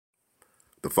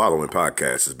The following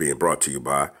podcast is being brought to you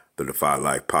by the Defy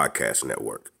Life Podcast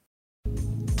Network.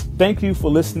 Thank you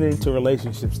for listening to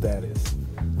Relationship Status.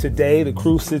 Today, the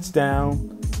crew sits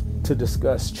down to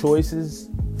discuss choices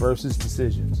versus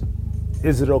decisions.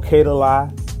 Is it okay to lie?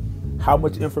 How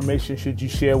much information should you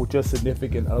share with your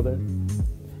significant other?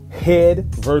 Head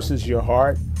versus your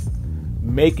heart.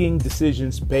 Making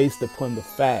decisions based upon the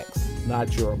facts,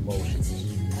 not your emotions.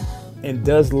 And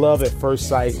does love at first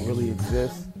sight really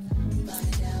exist?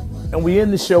 And we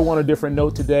end the show on a different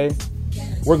note today.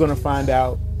 We're going to find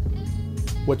out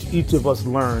what each of us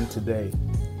learned today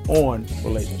on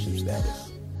Relationship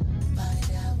Status.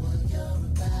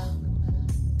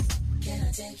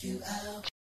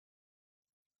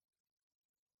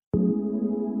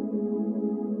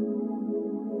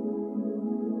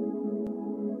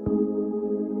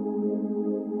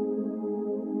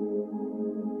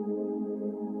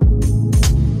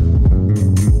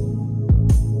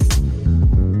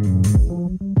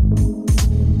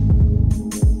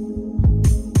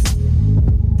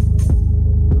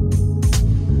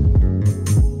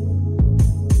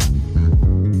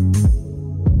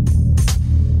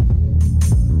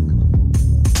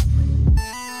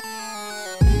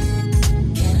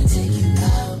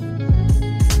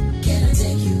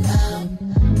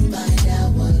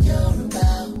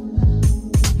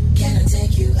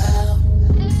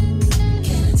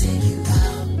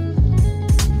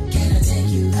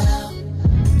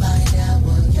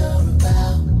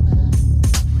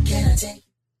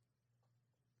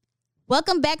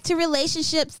 Welcome back to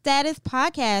Relationship Status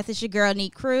Podcast. It's your girl,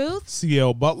 Neat Cruz.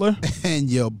 CL Butler. And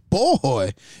your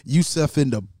boy, Yusef in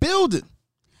the building.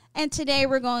 And today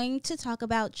we're going to talk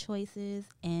about choices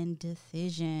and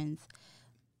decisions.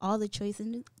 All the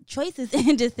choices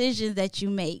and decisions that you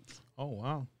make. Oh,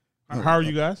 wow. How are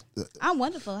you guys? I'm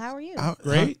wonderful. How are you?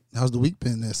 Great. How's the week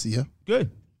been there, Sia?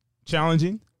 Good.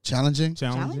 Challenging. Challenging?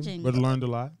 Challenging. But learned a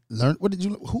lot. What did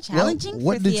you Challenging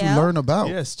What for did you CL? learn about?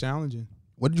 Yes, challenging.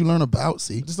 What did you learn about,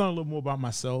 see? Just learn a little more about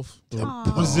myself.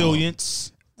 Aw.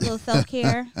 Resilience. A little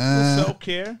self-care.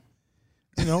 Self-care.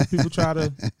 You know, people try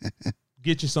to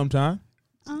get you sometime.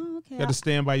 Oh, okay. Got to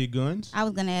stand by your guns. I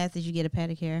was going to ask, did you get a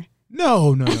pedicure?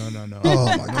 No. Oh,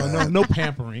 my God. No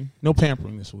pampering. No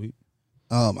pampering this week.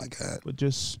 Oh, my God. But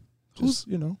just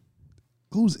you know.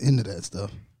 Who's into that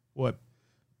stuff? What?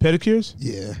 Pedicures?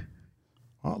 Yeah.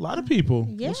 Oh, a lot of people.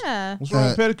 Yeah. What's wrong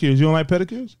with pedicures? You don't like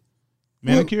pedicures?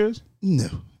 Manicures? No,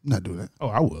 I'm not doing that Oh,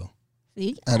 I will.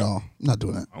 See? at all. I'm not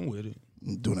doing that. I'm with it.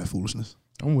 I'm doing that foolishness.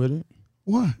 I'm with it.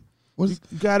 Why? What is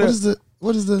You gotta.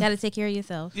 Got to take care of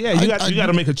yourself. Yeah, you got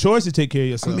to make a choice to take care of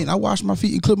yourself. I mean, I wash my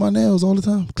feet and clip my nails all the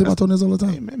time. Clip my toenails all the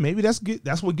Hey, time. man, maybe that's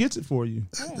what gets it for you.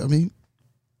 I mean,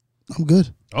 I'm good.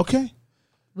 Okay.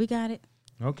 We got it.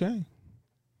 Okay.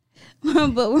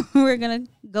 But we're going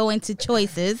to go into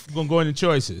choices. We're gonna go into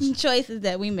choices. Choices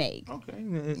that we make. Okay.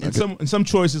 And some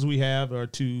choices we have are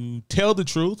to tell the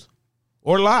truth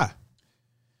or lie.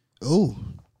 Oh,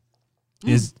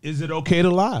 Is it okay to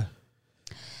lie?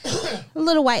 A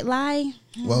little white lie.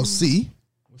 well, see,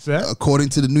 What's that? according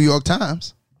to the New York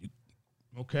Times,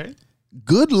 Okay.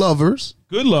 good lovers,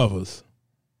 Good lovers.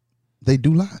 they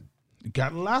do lie. You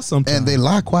gotta lie sometimes. And they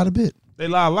lie quite a bit. They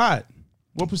lie a lot.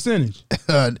 What percentage?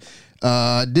 Didn't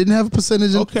have a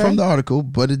percentage Okay. from the article,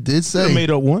 but it did I say made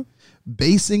up one.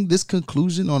 basing this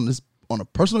conclusion on a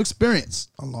personal experience,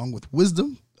 along with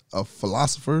wisdom of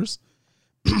philosophers.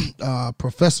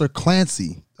 Professor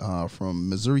Clancy from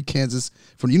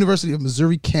the University of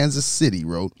Missouri, Kansas City,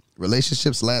 wrote,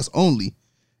 "Relationships last only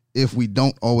if we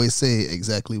don't always say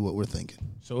exactly what we're thinking."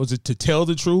 So is it to tell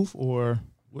the truth or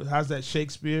how's that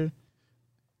Shakespeare?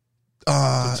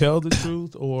 To tell the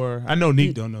truth, or I know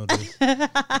Neek don't know this.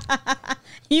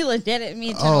 You looked at me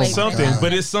and Oh, like, Something, God.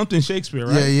 but it's something Shakespeare,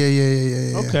 right?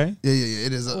 Yeah. Okay. Yeah.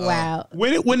 It is. wow.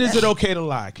 When is it okay to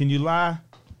lie? Can you lie?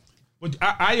 Well,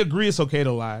 I agree it's okay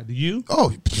to lie. Do you?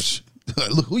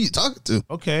 Look who you talking to.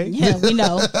 Okay. Yeah, we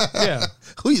know. Yeah.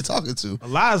 Who you talking to? A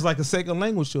lie is like a second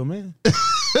language to a man.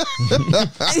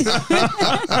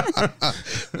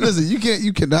 Listen,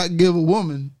 you cannot give a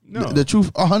woman No. the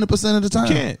truth 100% of the time.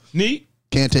 Can't. Neat.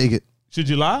 Can't take it. Should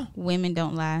you lie? Women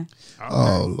don't lie.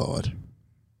 Oh Lord,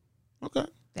 Okay.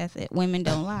 That's it. Women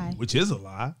don't lie. Which is a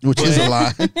lie. which is a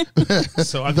lie.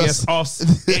 So I guess all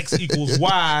X equals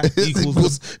Y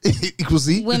equals equals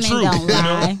Z. Women truth. don't You know?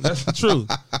 lie. That's the truth.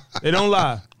 They don't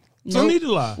lie. Don't Nope. need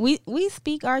to lie. We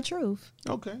speak our truth.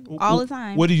 Okay. All the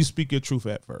time. Where do you speak your truth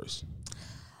at first?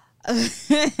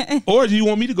 Or do you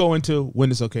want me to go into when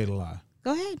it's okay to lie?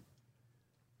 Go ahead.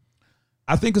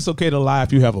 I think it's okay to lie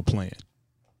if you have a plan.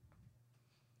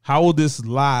 How will this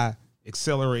lie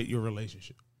accelerate your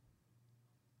relationship?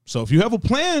 So if you have a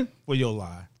plan for your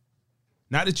lie,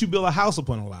 not that you build a house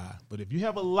upon a lie, but if you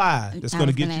have a lie that's going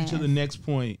to get you to the next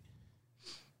point,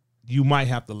 you might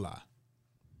have to lie.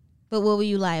 But what will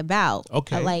you lie about?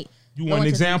 Okay. Like, you want an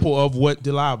example of what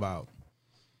to lie about?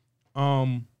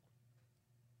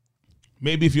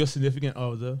 Maybe if your significant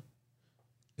other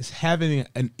is having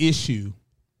an issue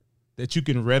that you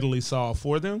can readily solve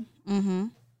for them,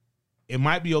 it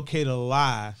might be okay to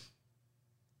lie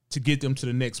to get them to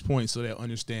the next point so they'll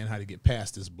understand how to get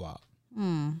past this block.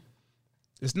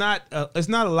 It's not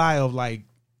a lie of like,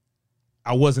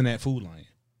 I wasn't at Food Lion.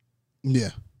 Yeah.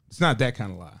 It's not that kind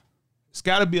of lie. It's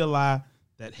got to be a lie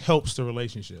that helps the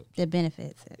relationship. that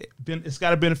benefits it. It's got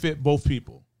to benefit both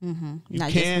people.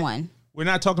 Not just one. We're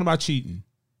not talking about cheating.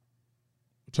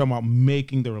 We're talking about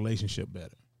making the relationship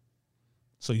better.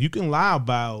 So you can lie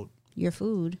about Your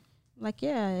food. Like,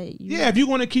 if you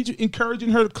want to keep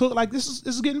encouraging her to cook, like this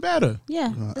is getting better,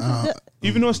 Yeah. This is good.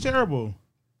 even though it's terrible.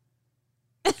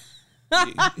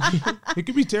 It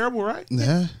could be terrible, right?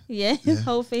 Yeah. Yeah.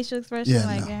 Whole facial expression. Yeah.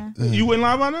 Like, No. You wouldn't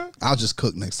lie about that? I'll just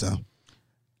cook next time.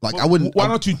 Like I wouldn't. Why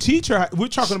don't you teach her? We're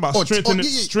talking about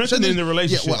strengthening the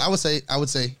relationship. Yeah, well, I would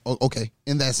say, oh, okay,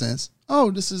 in that sense.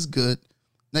 Oh, this is good.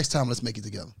 Next time, let's make it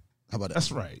together. How about that?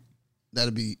 That's right.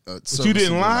 That'd be. But you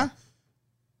didn't lie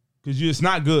because it's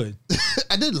not good.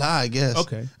 I did lie, I guess.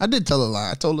 Okay. I did tell a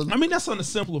lie. I told her. I mean, that's on the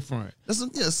simpler front. That's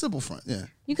a simple front. Yeah.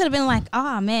 you could have been like,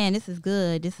 oh, man, this is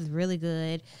good. This is really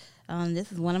good.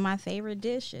 This is one of my favorite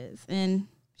dishes. And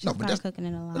she'll No, but start that's- cooking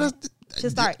it a lot. But She'll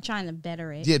start trying to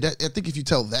better it. Yeah, I think if you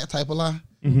tell that type of lie,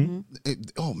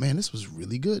 oh man, this was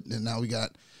really good. And now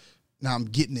I'm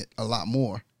getting it a lot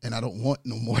more, and I don't want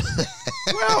no more of that.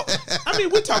 Well, I mean,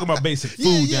 we're talking about basic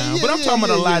food now, but I'm talking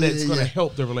about a lie that's going to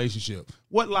help the relationship.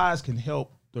 What lies can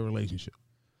help the relationship?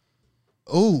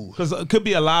 Oh, Because it could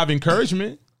be a lie of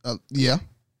encouragement. yeah.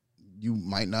 You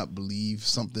might not believe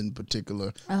something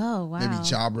particular, Oh, wow. maybe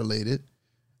job related.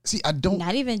 See, I don't.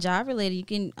 Not even job related. You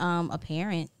can,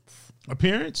 appearance.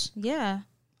 Appearance? Yeah.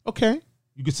 Okay.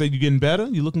 You could say you're getting better.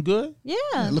 You looking good?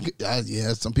 Yeah. Look at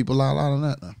some people lie a lot on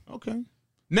that now. Okay.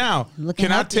 Now, Looking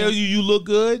can I healthier. tell you look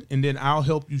good, and then I'll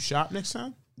help you shop next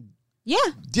time? Yeah.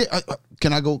 Yeah,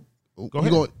 can I go?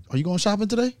 ahead. Are you going shopping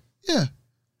today? Yeah.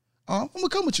 I'm gonna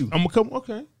come with you. I'm gonna come.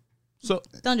 Okay. So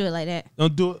Don't do it like that.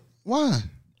 don't do it. Why?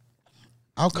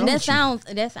 I'll come. That with sounds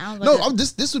like you. No,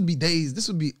 this would be days. This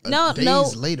would be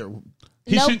days later.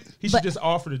 He Nope, should but- just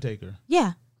offer to take her.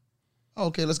 Yeah. Oh,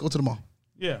 okay, let's go to the mall.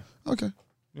 Yeah. Okay.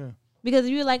 Yeah. Because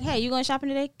if you're like, hey, you going shopping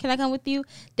today? Can I come with you?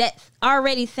 That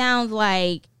already sounds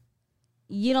like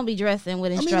you don't be dressing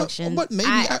with instructions. but maybe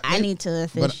I need to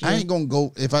assist But you. I ain't gonna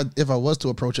go if I was to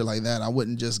approach it like that. I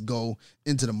wouldn't just go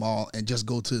into the mall and just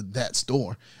go to that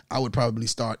store. I would probably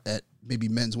start at maybe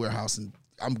Men's Warehouse, and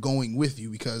I'm going with you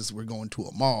because we're going to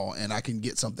a mall and I can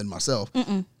get something myself. Make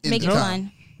the it car.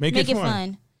 fun. Make it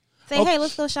fun. Say, Okay. hey,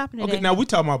 let's go shopping today. Okay. Now we're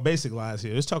talking about basic lies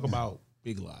here. Let's talk about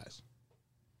big lies.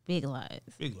 Big lies.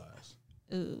 Big lies.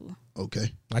 Ooh.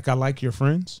 Okay. Like I like your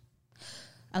friends.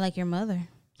 I like your mother.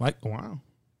 Like wow.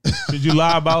 Should you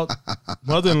lie about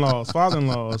mother-in-laws,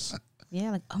 father-in-laws?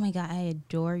 Yeah, like, oh my God, I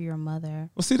adore your mother.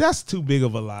 Well, see, that's too big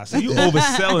of a lie. So you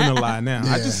overselling the lie now.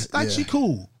 I just like she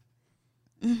cool.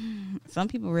 Some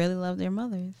people really love their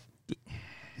mothers.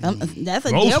 That's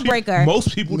a Most deal peop- breaker.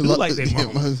 Most people do like their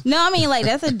mama. No, I mean, like,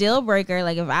 that's a deal breaker.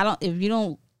 Like, if you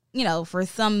don't, for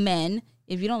some men,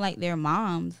 if you don't like their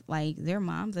moms, like, their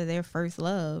moms are their first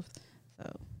love.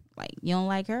 So, like, you don't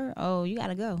like her? Oh, you got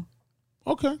to go.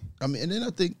 Okay. I mean,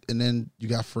 and then you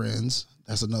got friends.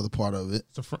 That's another part of it.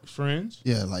 So friends.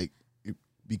 Yeah, like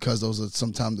because those are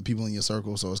sometimes the people in your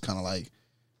circle. So it's kind of like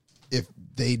if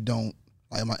they don't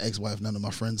like my ex-wife, none of my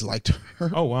friends liked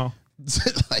her. Oh wow.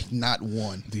 Like not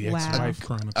one. The Wow. ex-wife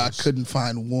chronicles. I couldn't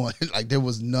find one. Like there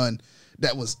was none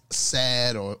that was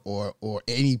sad or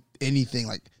anything.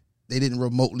 Like they didn't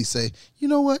remotely say, you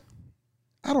know what?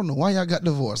 I don't know why y'all got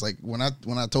divorced. Like when I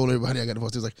told everybody I got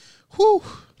divorced, it was like, whew.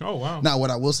 Oh wow. Now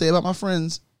what I will say about my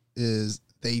friends is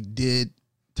they did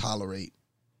tolerate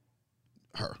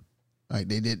her. Like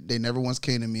they never once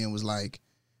came to me and was like,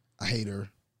 I hate her,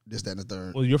 this, that, and the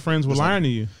third. Well, your friends were lying to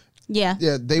you. Yeah.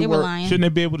 Yeah, they were were. lying. Shouldn't they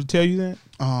be able to tell you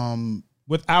that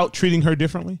without treating her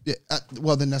differently? Yeah.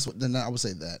 Well, then I would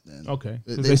say that. Then. Okay.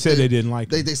 Because they said they didn't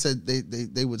like her. They said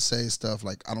they would say stuff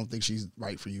like, I don't think she's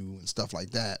right for you and stuff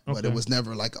like that. But Okay. it was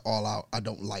never like all out, I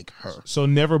don't like her. So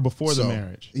never before the So,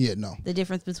 marriage. Yeah, no. The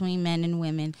difference between men and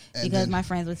women. And Because then- my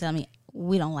friends would tell me,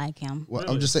 we don't like him. Well,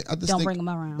 I'm just saying. I just Don't think, bring 'em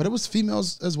around. But it was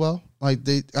females as well. Like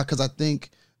because I think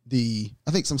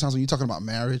sometimes when you're talking about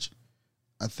marriage,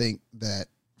 I think that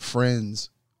friends,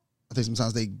 I think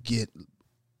sometimes they get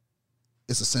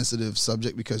it's a sensitive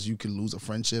subject because you can lose a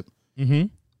friendship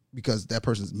because that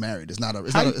person's married. It's not a.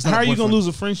 It's How, not a, it's not how a are you gonna boyfriend. lose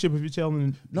a friendship if you're telling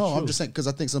them? No, the I'm truth? just saying because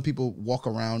I think some people walk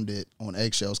around it on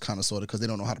eggshells, kind of, sort of, because they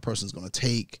don't know how the person's going to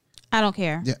take. I don't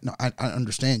care. Yeah, no, I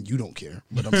understand you don't care,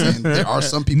 but I'm saying there are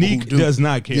some people who Neek do. does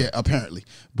not care. Yeah, apparently.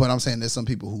 But I'm saying there's some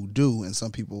people who do, and some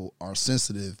people are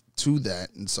sensitive to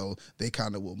that, and so they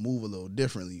kind of will move a little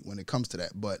differently when it comes to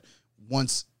that. But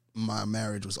once my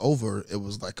marriage was over, it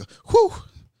was like, whew.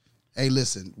 Hey,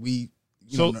 listen,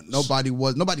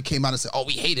 nobody came out and said, "Oh,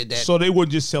 we hated that." So they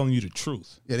weren't just telling you the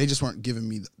truth. Yeah, they just weren't giving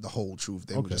me the whole truth.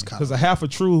 They were just kind Because of a half a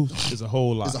truth is a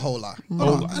whole lot. it's a whole lot.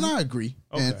 Whole lot. And I agree.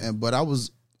 Okay. But I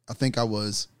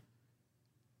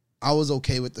was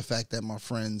okay with the fact that my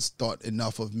friends thought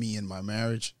enough of me in my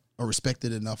marriage or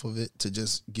respected enough of it to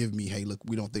just give me, hey, look,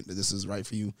 we don't think that this is right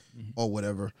for you or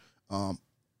whatever.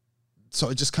 So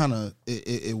it just kind of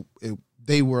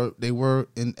they were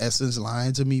in essence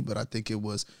lying to me, but I think it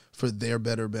was for their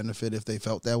better benefit if they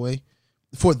felt that way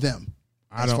for them.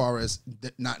 As far as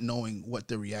not knowing what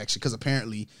the reaction, because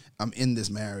apparently I'm in this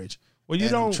marriage. Well,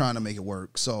 I'm trying to make it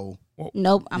work. So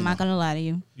Nope, I'm not gonna lie to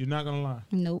you. You're not gonna lie.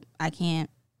 Nope, I can't.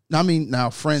 I mean, now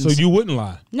friends. So you wouldn't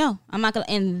lie No, I'm not gonna.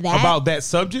 And that about that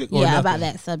subject? Or yeah, nothing? about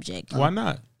that subject. Why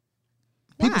not?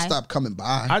 people Why? stopped coming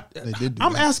by. They did. Do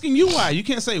I'm that. asking you why. You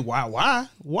can't say why. Why?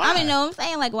 I mean, no, I'm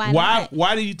saying like why? Why? Not?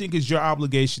 Why do you think it's your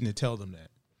obligation to tell them that?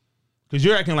 Because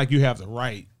you're acting like you have the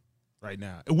right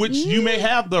now, which you may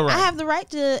have the right. I have the right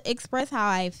to express how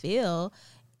I feel.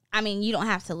 I mean, you don't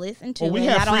have to listen to Well, we it.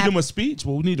 have I don't freedom of speech,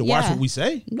 but we need to watch Yeah. what we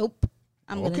say. Nope.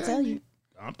 I'm gonna Okay. tell you.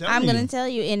 I'm telling I'm you. gonna tell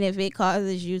you, and if it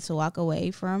causes you to walk away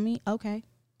from me, okay.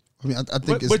 I mean, I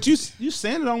think But you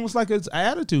saying it almost like it's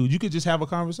attitude. You could just have a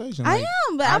conversation. I Like,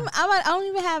 am, but I don't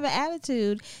even have an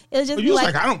attitude. It'll just But be you was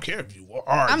like, like, I don't care if you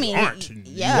are. I mean, you aren't.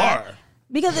 yeah. You are.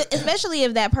 because especially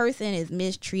if that person is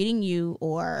mistreating you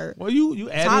or Well, you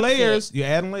adding Toxic. layers. You're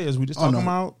adding layers. We just talking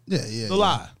about yeah, the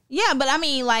lie. yeah, but I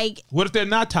mean like What if they're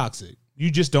not toxic? You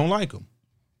just don't like them.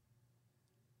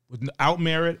 Without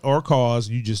merit or cause,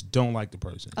 you just don't like the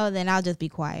person. oh, then I'll just be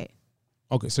quiet.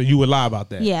 Okay, so you would lie about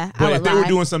that. Yeah, I But would if they were lie.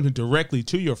 doing something directly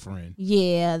to your friend,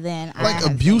 Yeah, then I like have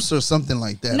to- abuse or something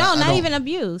like that. No, I not don't- even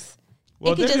abuse.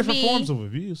 well, it could there are just different be. forms of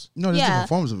abuse. No, there's Yeah. different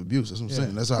forms of abuse. That's what I'm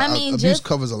saying. That's how I mean, abuse just-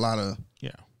 covers a lot of.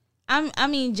 Yeah. I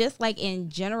mean, just like in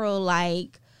general,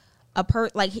 like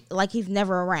like he's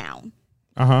never around.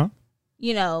 Uh huh.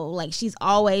 You know, like she's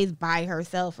always by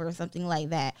herself or something like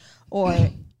that, or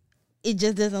it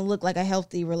just doesn't look like a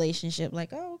healthy relationship. Like,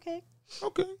 oh, okay,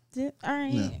 Okay. all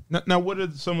right. Yeah. Now, what are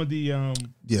some of the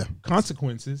Yeah.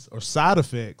 consequences or side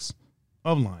effects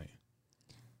of lying?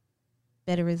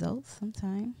 Better results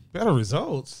sometimes. Better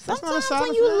results. That's not a Sometimes side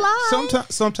when you effect. lie-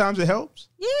 Sometimes it helps.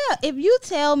 Yeah, if you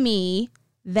tell me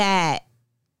that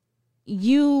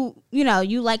you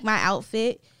like my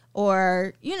outfit,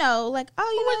 or like,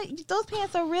 oh, those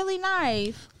pants are really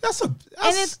nice, That's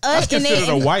it's that's and considered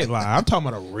it- a white lie. I'm talking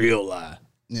about a real lie.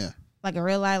 Yeah. like a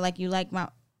real lie, like you like my.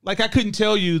 Like I couldn't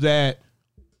tell you that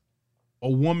a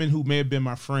woman who may have been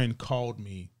my friend called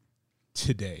me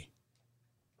today,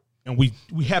 and we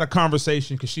had a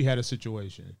conversation because she had a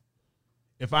situation.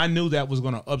 If I knew that was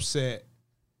going to upset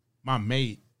my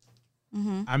mate,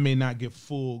 I may not give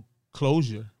full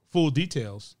closure, full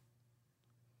details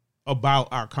about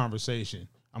our conversation.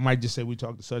 I might just say we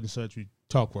talked to such and such. We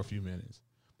talked for a few minutes,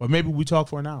 but maybe we talk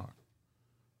for an hour.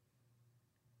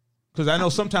 Because I know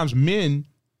sometimes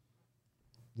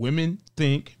women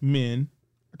think men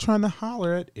are trying to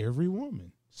holler at every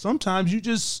woman.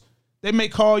 Sometimes they may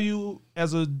call you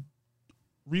as a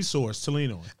resource to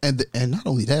lean on. And not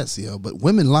only that, CL, but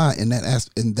women lie in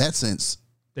that sense.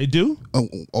 They do?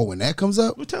 Oh, when that comes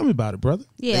up, Well, tell me about it, brother.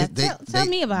 Yeah, tell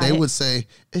me about it. They would say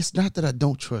it's not that I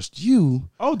don't trust you.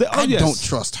 I yes. don't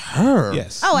trust her.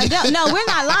 Yes. Oh, I don't. No, we're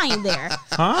not lying there.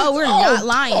 Huh? Oh, we're not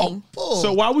lying.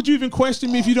 So why would you even question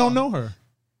me if you don't know her?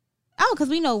 Oh, because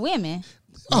we know women.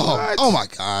 Oh my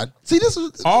God! See, this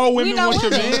was All women know want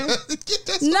your women. man?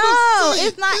 That's No, what I'm saying.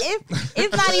 it's not.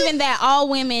 It's not even that all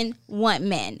women want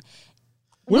men.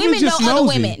 Women Women just know other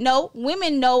nosy. women. No,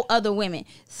 women know other women.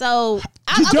 So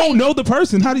You don't know the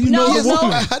person. How do you know the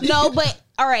woman? no. But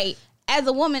all right, as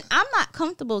a woman, I'm not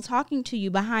comfortable talking to you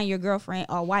behind your girlfriend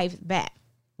or wife's back.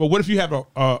 But what if you have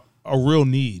a real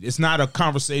need? It's not a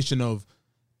conversation of,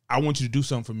 I want you to do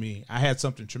something for me. I had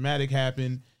something traumatic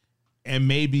happen, and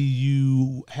maybe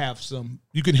you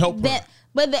can help her.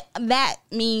 That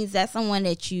means that's someone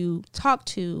that you talk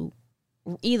to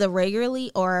either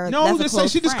regularly or No, that's a let's say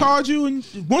close she just friend. called you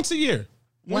once a year.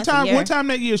 Once a year? One time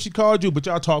that year she called you, but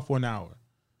y'all talked for an hour.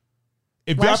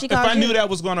 If Why she I called knew you? that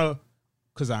was gonna,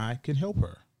 because I can help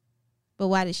her. But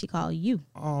why did she call you?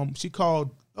 She called.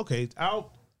 Okay,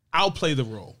 I'll play the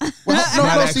role. Well,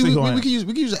 no. See, we going. can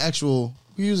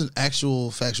use an actual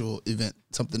factual event,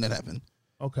 something that happened.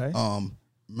 Okay.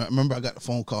 Remember, I got a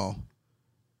phone call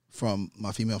from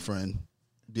my female friend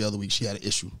the other week. She had an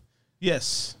issue,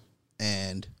 Yes.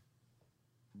 and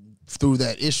through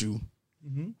that issue,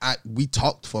 we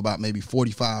talked for about maybe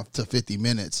 45 to 50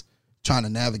 minutes trying to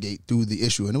navigate through the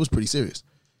issue, and it was pretty serious.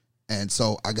 And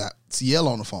so I got CL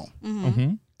on the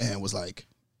phone and was like,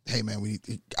 "Hey man,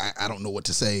 I don't know what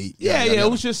to say." Yeah.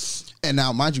 It was just. And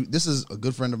now, mind you, this is a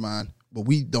good friend of mine, but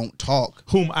we don't talk.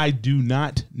 Whom I do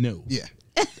not know. Yeah,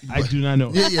 I do not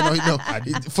know. no.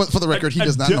 For the record, he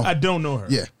does not know. I don't know her.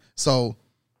 Yeah. So,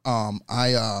 and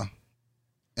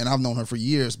I've known her for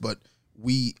years, but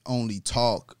we only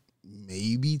talk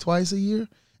maybe twice a year.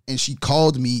 And she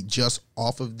called me just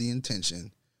off of the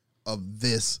intention of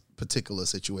this particular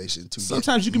situation.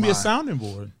 Sometimes you can be a sounding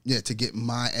board. Yeah, to get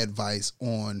my advice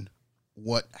on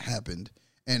what happened.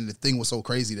 And the thing was so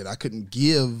crazy that I couldn't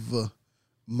give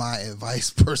my advice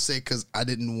per se because I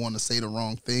didn't want to say the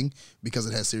wrong thing because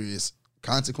it had serious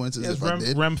consequences if I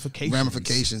did.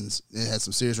 Ramifications. It had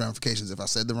some serious ramifications if I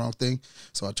said the wrong thing.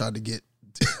 So I tried to get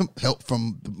help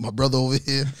from my brother over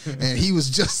here, and he was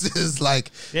just as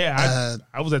like, I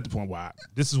was at the point where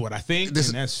this is what I think, and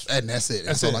that's it.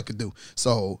 That's all I could do.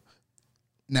 So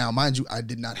now, mind you, I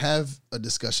did not have a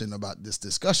discussion about this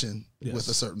discussion with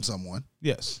a certain someone.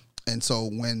 Yes. And so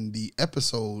when the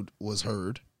episode was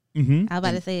heard, I was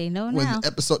about to say no when now. the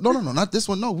episode, no, not this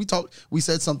one. No, we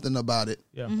said something about it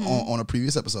on a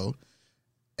previous episode,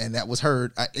 and that was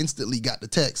heard. I instantly got the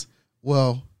text.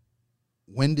 Well,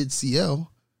 when did CL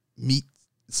meet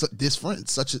this friend,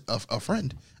 such a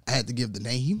friend? I had to give the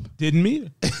name. Didn't meet her.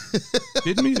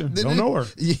 Don't know her.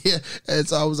 Yeah. And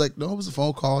so I was like, no, it was a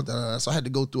phone call. So I had to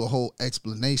go through a whole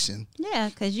explanation. Yeah,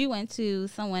 because you went to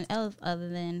someone else other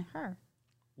than her.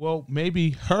 Well,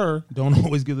 maybe her don't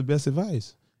always give the best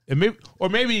advice. And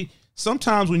maybe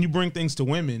sometimes when you bring things to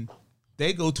women,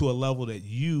 they go to a level that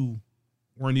you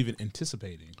weren't even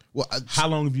anticipating. Well, how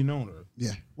long have you known her?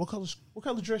 Yeah. What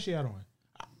color dress she had on?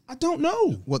 I don't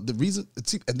know. Well, the reason,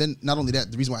 and then not only that,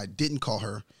 the reason why I didn't call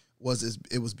her was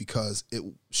because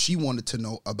she wanted to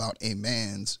know about a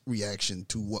man's reaction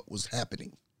to what was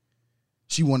happening.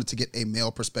 She wanted to get a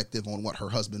male perspective on what her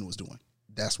husband was doing.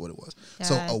 That's what it was.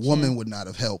 Gotcha. So a woman would not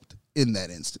have helped in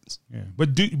that instance. Yeah, but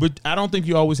I don't think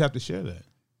you always have to share that.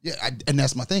 Yeah, and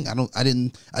that's my thing. I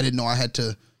didn't know I had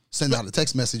to send out a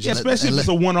text message. Yeah, especially if it's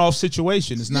a one-off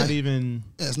situation. It's not even.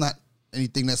 Yeah, it's not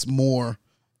anything that's more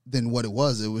than what it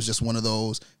was. It was just one of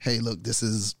those, hey, look, this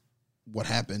is what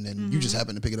happened, and you just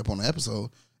happened to pick it up on the episode,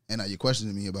 and now you're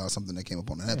questioning me about something that came up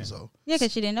on an episode. Yeah,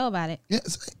 because she didn't know about it. Yeah,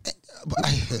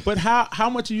 but how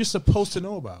much are you supposed to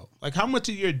know about? Like, how much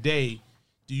of your day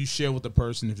do you share with the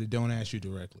person if they don't ask you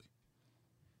directly?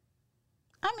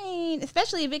 I mean,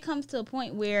 especially if it comes to a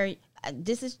point where,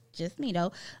 this is just me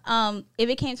though, if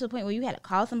it came to a point where you had to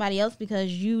call somebody else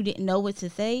because you didn't know what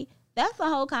to say, that's a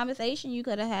whole conversation you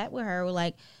could have had with her.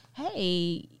 Like,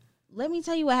 hey, let me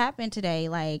tell you what happened today.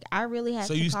 Like, I really had to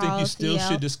call. So you think you still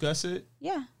should discuss it?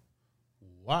 Yeah.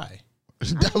 Why?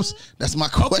 That's my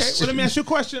question. Okay, well, let me ask you a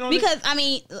question on because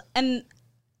this.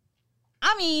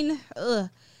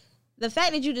 The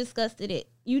fact that you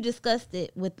discussed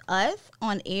it with us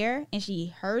on air, and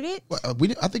she heard it. Well,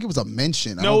 I think it was a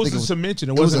mention. No, it was a mention.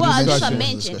 It wasn't a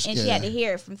mention, and she had to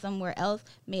hear it from somewhere else.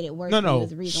 Made it worse. No. It was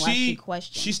the reason why she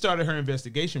questioned. She started her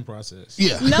investigation process.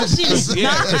 Yeah. No, she did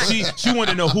not. She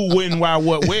wanted to know who, when, why,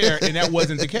 what, where, and that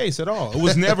wasn't the case at all. It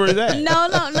was never that.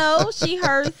 No. She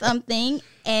heard something,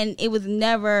 and it was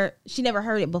never. She never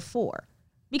heard it before.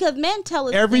 Because men tell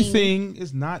us everything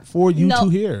is not for you to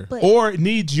hear, or it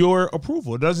needs your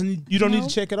approval. You don't need to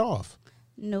check it off.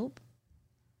 Nope.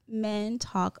 Men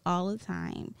talk all the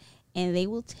time, and they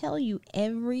will tell you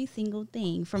every single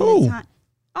thing from the time.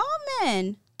 All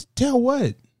men. Tell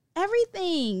what?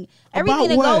 Everything.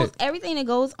 About Everything that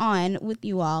goes on with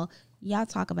you all, y'all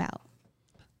talk about.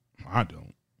 I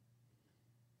don't.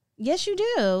 Yes, you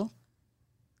do.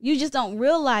 You just don't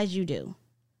realize you do.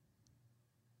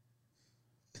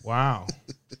 Wow.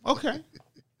 Okay.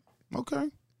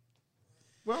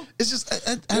 Well, it's just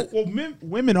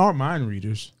women are mind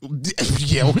readers.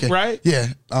 Yeah. Okay. Right. Yeah.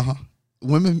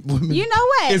 Women. You know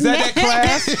what? Is that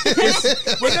class?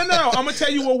 But no. I'm gonna tell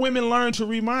you what women learn to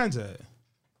read minds at.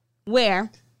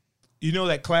 Where? You know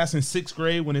that class in 6th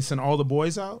grade when they sent all the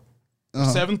boys out?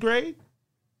 7th grade?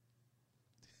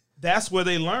 That's where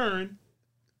they learn.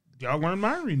 Y'all learn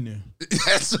mind reading there.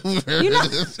 That's weird. I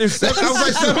was like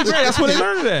 7th grade. That's where they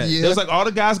learned that. Yeah. It was like all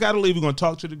the guys got to leave. We're going to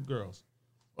talk to the girls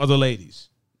or the ladies.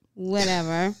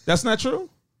 Whatever. That's not true?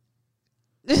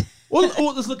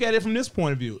 Well, let's look at it from this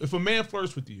point of view. If a man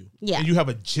flirts with you and you have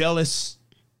a jealous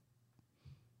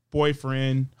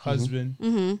boyfriend,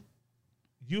 husband,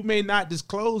 you may not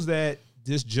disclose that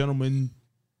this gentleman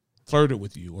flirted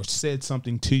with you or said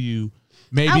something to you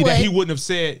maybe that he wouldn't have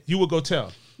said. You would go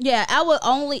tell. Yeah, I would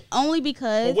only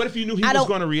because. But what if you knew he was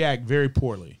going to react very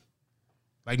poorly?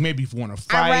 Like maybe if you want to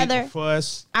fight or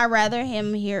fuss. I'd rather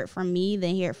him hear it from me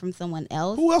than hear it from someone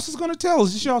else. Who else is going to tell?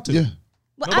 It's just y'all two. Yeah.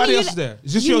 Nobody else is there.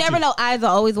 It's just you y'all never two. know. Eyes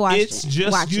are always watching. It's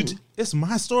just you. It's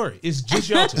my story. It's just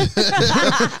y'all two.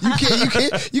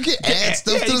 You can't add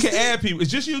stuff. You can add people.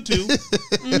 It's just you two.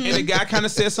 And the guy kind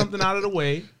of says something out of the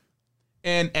way.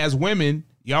 And as women,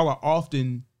 y'all are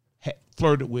often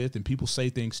flirted with, and people say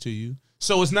things to you.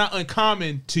 So it's not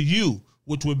uncommon to you,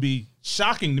 which would be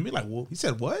shocking to me. Like, well, he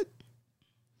said what?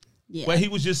 Yeah. But he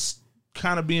was just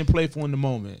kind of being playful in the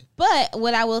moment. But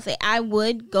what I will say, I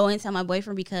would go and tell my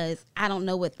boyfriend because I don't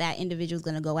know what that individual is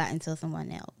going to go out and tell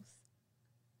someone else.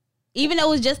 Even though it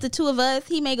was just the two of us,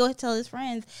 he may go tell his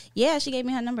friends, yeah, she gave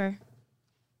me her number.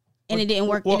 And it didn't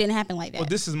work. It didn't happen like that. Well,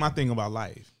 this is my thing about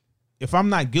life. If I'm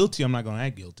not guilty, I'm not going to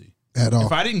act guilty. At all.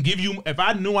 If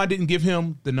I knew I didn't give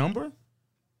him the number,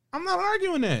 I'm not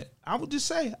arguing that. I would just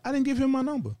say, I didn't give him my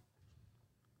number.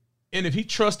 And if he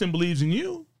trusts and believes in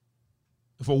you,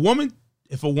 if a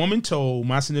woman told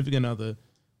my significant other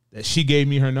that she gave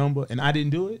me her number and I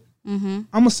didn't do it, I'm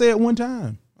going to say it one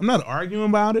time. I'm not arguing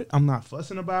about it. I'm not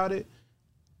fussing about it.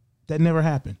 That never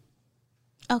happened.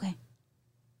 Okay.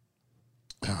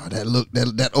 Oh,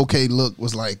 that okay look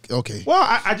was like, okay. Well,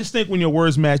 I just think when your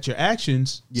words match your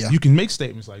actions, you can make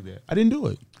statements like that. I didn't do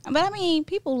it. But I mean,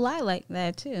 people lie like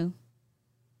that too.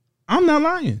 I'm not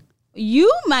lying.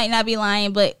 You might not be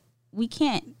lying, but we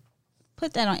can't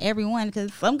put that on everyone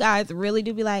because some guys really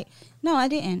do be like, no, I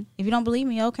didn't. If you don't believe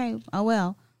me, okay, oh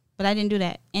well. But I didn't do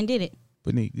that and did it.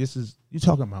 But Nick, you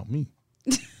talking about me.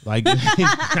 Like,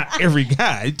 not every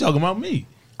guy. You talking about me.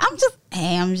 I'm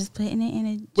just putting it in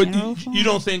a general form. You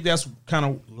don't think that's kind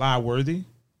of lie worthy?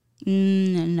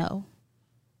 No.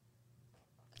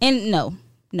 And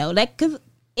no, that because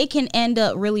it can end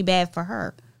up really bad for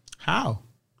her. How?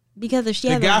 Because if she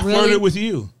the has guy flirted with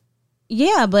you.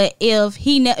 Yeah, but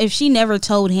if she never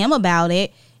told him about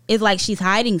it, it's like she's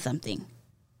hiding something.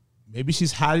 Maybe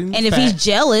she's hiding. And if he's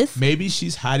jealous, maybe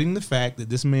she's hiding the fact that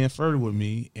this man flirted with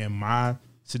me, and my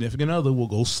significant other will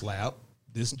go slap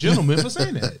this gentleman for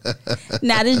saying that.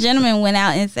 Now, this gentleman went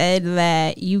out and said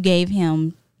that you gave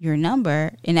him your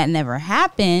number, and that never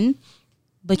happened.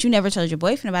 But you never told your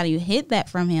boyfriend about it. You hid that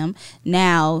from him.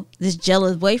 Now, this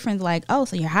jealous boyfriend's like, oh,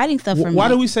 so you're hiding stuff from me. Why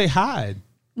do we say hide?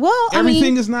 Well,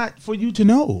 everything is not for you to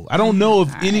know. I don't know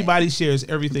if anybody shares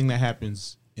everything that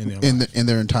happens in their life. In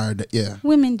their entire day. Yeah.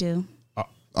 Women do.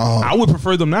 I would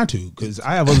prefer them not to because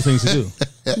I have other things to do.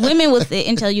 Women will sit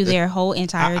and tell you their whole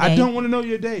entire day. I don't want to know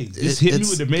your day. Just hit me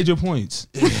with the major points.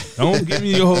 Don't give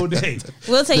me your whole day.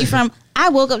 We'll tell you from, I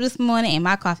woke up this morning and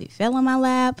my coffee fell on my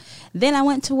lap. Then I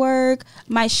went to work.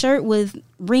 My shirt was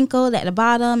wrinkled at the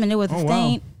bottom and there was a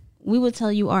stain. Wow. We will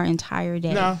tell you our entire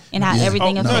day and how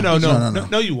everything affects.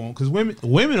 No, you won't because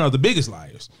women are the biggest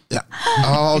liars. Yeah,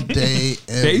 all day,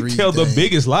 every They tell day. the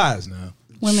biggest lies now.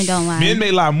 Women don't lie. Men may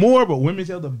lie more, but women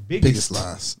tell the biggest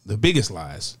lies. The biggest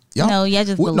lies. Y'all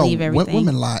just believe everything.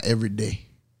 Women lie every day.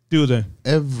 Do they?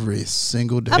 Every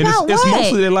single day. About it's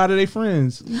mostly they lie to their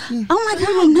friends. Oh my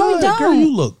God, no, we don't. Girl,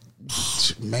 you look,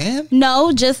 man.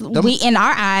 No, just we in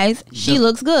our eyes, she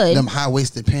looks good. Them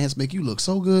high-waisted pants make you look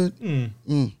so good.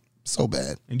 So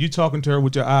bad. And you talking to her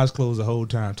with your eyes closed the whole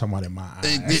time, talking about in my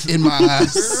eyes. In my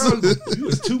eyes. Girl, you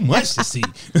was too much to see.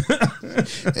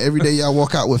 Every day y'all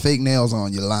walk out with fake nails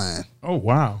on, you're lying. Oh,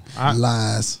 wow.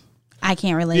 Lies. I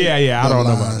can't relate. Yeah, I don't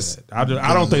know about that.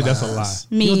 I don't think that's a lie.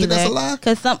 Me you don't either. think that's a lie?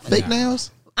 Because fake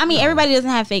nails? I mean, everybody doesn't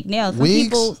have fake nails. Some Wigs?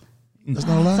 people, that's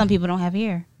not a lie? some people don't have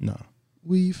hair. No.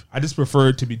 Weave. I just prefer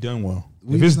it to be done well.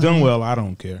 If it's done well, I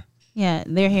don't care. Yeah,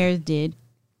 their hair is did.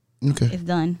 Okay. It's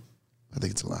done. I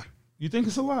think it's a lie. You think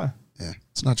it's a lie? Yeah.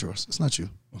 It's not yours. It's not you.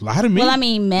 Lie to me. Well, I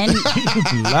mean, men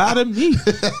lie to me.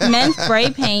 Men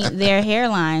spray paint their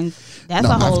hairlines. That's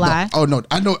a whole lie. Oh no,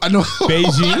 I know.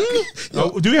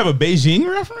 Beijing? Do we have a Beijing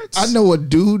reference? I know a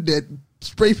dude that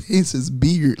spray paints his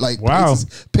beard, like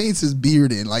paints his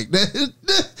beard in like that.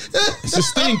 It's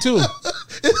his thing too.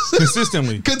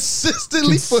 Consistently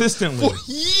for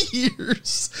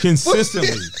years.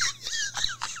 Consistently.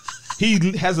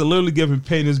 He has a literally given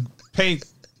paint.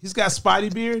 He's got spotty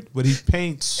beard, but he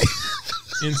paints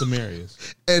in some areas.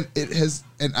 And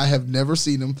I have never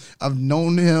seen him. I've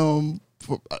known him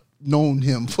for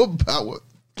about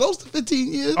close to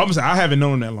 15 years. I'm saying I haven't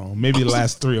known him that long. Maybe the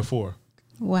last 3 or 4.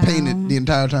 Wow. Painted the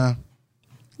entire time.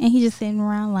 And he just sitting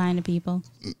around lying to people.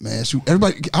 Man, shoot,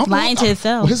 everybody. I don't Lying to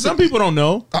himself. Some people don't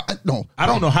know. No. I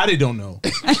don't know how they don't know.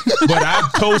 But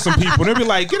I've told some people, they'll be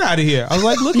like, get out of here. I was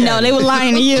like, look at No, it. they were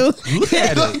lying to you. Look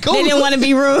at it. They didn't want to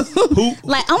be rude. Who?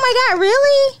 Like, oh my God,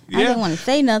 really? I Yeah. didn't want to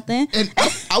say nothing. And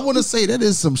I want to say that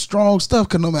is some strong stuff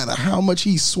because no matter how much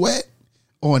he sweat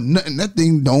or nothing, that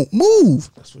thing don't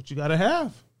move. That's what you got to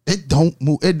have. It don't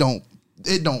move. It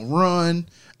don't run.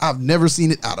 I've never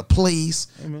seen it out of place.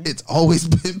 man. It's always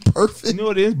been perfect. You know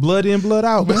what it is? Blood in, blood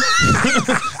out, man.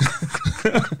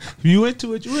 You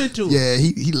into it, you into it. Yeah,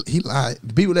 he lied.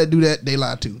 The people that do that, they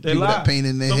lie too. They people lie. that paint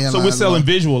in their So hairline. we're selling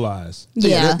visual lies.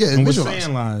 Yeah. yeah, And we're visualize.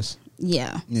 saying lies.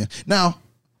 Yeah. Yeah. Now,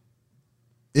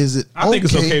 is it? I think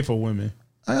it's okay for women.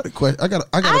 I got a question. I got.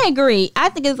 I agree. I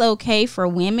think it's okay for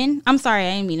women. I'm sorry,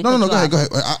 I didn't mean to cut No. you Go ahead. off.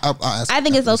 Go ahead. I'll ask. I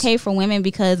think it's okay for women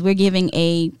because we're giving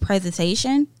a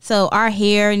presentation. So our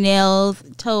hair, nails,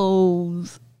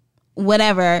 toes,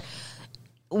 whatever,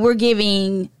 we're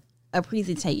giving a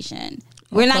presentation.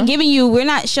 We're not giving you, we're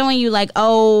not showing you like,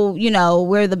 oh, you know,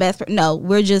 we're the best. No,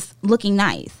 we're just looking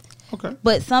nice. Okay.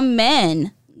 But some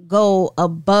men go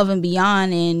above and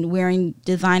beyond and wearing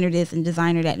designer this and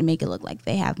designer that to make it look like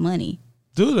they have money.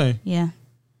 Do they? Yeah.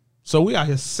 So we out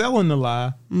here selling the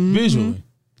lie visually.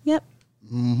 Yep.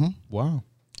 Wow.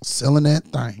 Selling that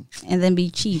thing. And then be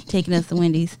cheap, taking us to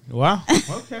Wendy's. Wow.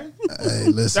 Okay. Hey,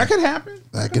 listen. That could happen.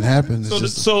 That can happen. It's So,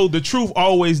 just so the truth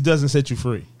always doesn't set you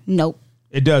free. Nope.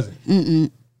 It doesn't.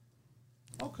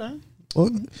 Okay. well,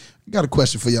 I got a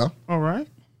question for y'all. All right.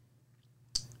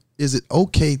 Is it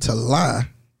okay to lie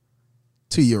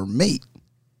to your mate?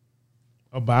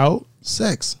 About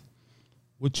Sex.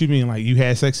 what you mean? Like you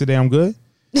had sex today? I'm good.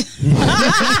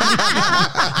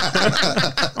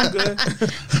 I'm good.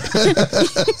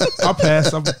 I'll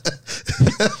pass.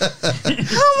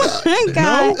 Oh my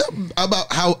God.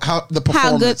 About how the How good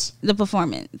performance. the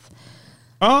performance.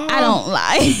 I don't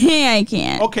lie. I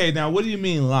can't. Okay, now what do you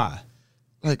mean lie?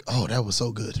 Like, oh, that was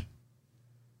so good.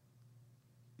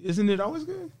 Isn't it always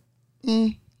good?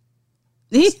 Boy,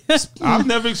 I've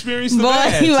never experienced the Boy,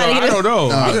 bad, you so about to I get don't know.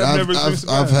 I've never I've experienced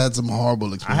the bad. had some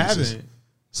horrible I experiences. haven't.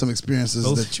 Some experiences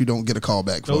Those- that you don't get a call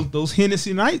back for. Those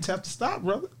Hennessy nights have to stop,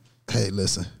 brother. Hey,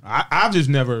 listen. I've just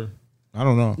never. I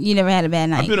don't know. you never had a bad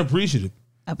night. I've been appreciative.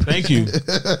 Thank you.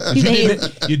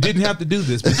 You didn't have to do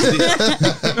this, but you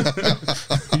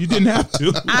did. You didn't have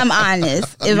to. I'm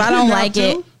honest. If I don't didn't like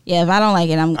have it, if I don't like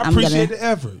it, I'm I gonna. appreciate the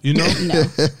effort. You know, No.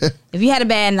 If you had a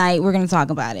bad night, we're gonna talk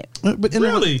about it. But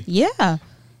really. Yeah,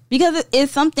 because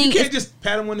it's something. You can't It's, just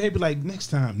pat him on the head and be like, next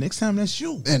time that's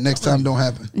you. And next time don't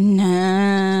happen.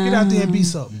 nah. Get out there and be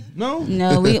something. No?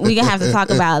 No, we gonna have to talk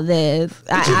about this. You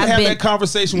can have I've been. that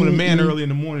conversation with a man early in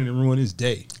the morning and ruin his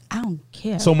day. I don't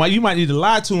care. So you might need to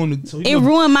lie to him. So it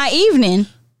ruined my evening.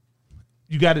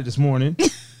 you got it this morning,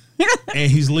 and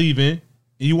he's leaving, and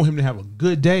you want him to have a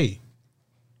good day.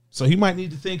 So he might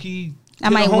need to think he I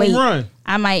hit might a home wait. run.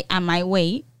 I might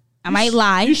wait. I might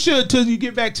lie. You should till you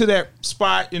get back to that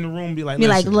spot in the room. Be like, Be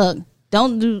like, "Listen, look,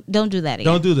 don't do that again.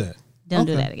 don't do that. Don't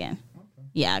do Okay. that again.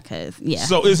 Yeah, cause yeah.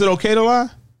 So is it okay to lie?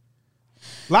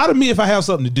 Lie to me if I have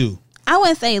something to do. I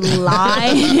wouldn't say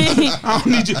lie. I don't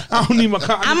need you. I don't need my,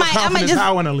 I need my confidence just.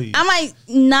 high when I leave. I might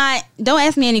not. Don't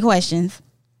ask me any questions.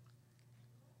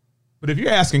 But if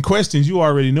you're asking questions, you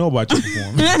already know about your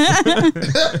performance.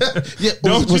 Yeah,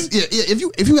 Don't you? yeah.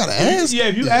 If you gotta ask, Yeah,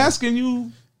 if you asking,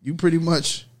 you pretty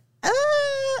much.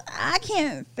 I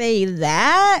can't say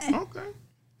that okay.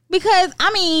 because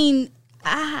I mean,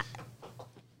 I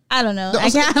don't know. I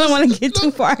I'm don't want to get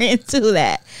too far into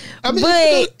that. I mean,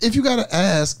 but if you gotta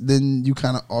ask, then you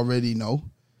kind of already know.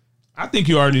 I think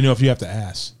you already know if you have to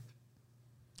ask.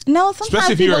 no, sometimes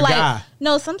Especially if people you're a like guy.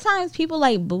 no. Sometimes people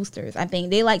like boosters. I think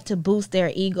they like to boost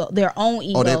their ego, their own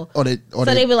ego. Or they so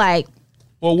they be like,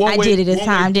 Well, I did it this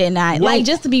time, didn't I? Like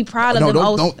just to be proud of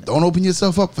no, them. don't open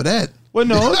yourself up for that. Well,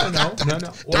 no.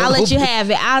 I'll let you have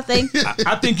it. I'll say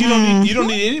I think you don't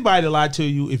need anybody to lie to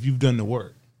you if you've done the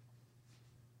work.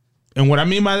 And what I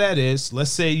mean by that is,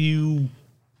 let's say you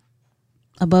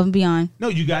above and beyond.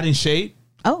 you got in shape.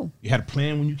 Oh, You had a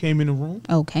plan when you came in the room.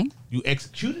 okay. You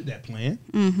executed that plan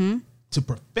to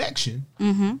perfection.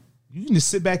 You can just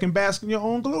sit back and bask in your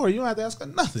own glory. You don't have to ask her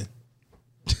nothing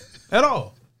at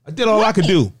all. I did all I could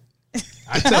do.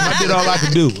 I tell him I did all I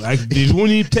could do. If you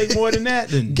wouldn't even take more than that,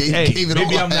 then Gave it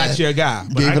maybe all I'm I not had. your guy.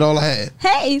 But Gave it all I had.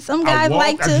 Hey, some I guys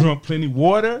walked, like I to. drank plenty of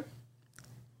water.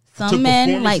 Some Took men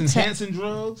performance like to. enhancing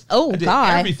drugs. Oh, I did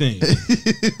God. everything.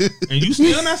 And you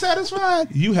still not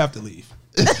satisfied? You have to leave.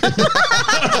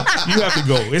 You have to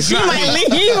go. It's She not might me.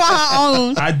 leave on her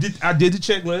own. I did the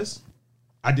checklist.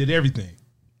 I did everything.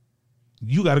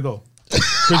 You got to go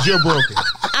because you're broken.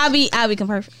 I'll be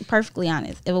perfectly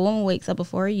honest. If a woman wakes up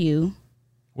before you,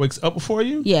 Wakes up before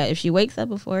you? yeah, if she wakes up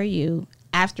before you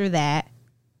after that,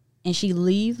 and she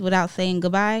leaves without saying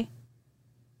goodbye,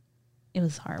 it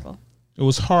was horrible. It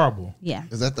was horrible. Yeah.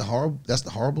 Is that the horrible? That's the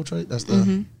horrible trait. That's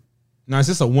the. Now, is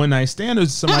this a one night stand or is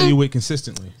it somebody you with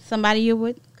consistently? Somebody you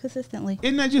would consistently.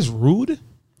 Isn't that just rude?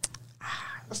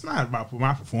 That's not about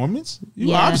my performance. You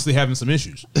Yeah. obviously having some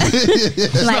issues.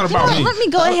 It's Like, not about me. let me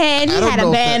go ahead. He I don't had a know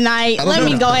if bad that- night. I don't Let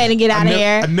me know. go ahead and get out of I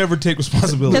here. never take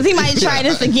responsibility. Because he might try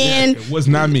this again. It was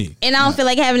not me. And I don't feel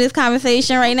like having this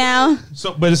conversation right now.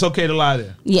 So, but it's okay to lie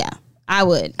there. Yeah, I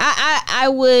would. I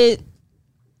would.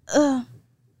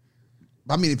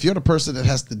 I mean, if you're the person that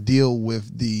has to deal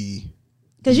with the,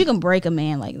 Because you can break a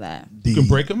man like that. You can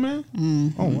break a man?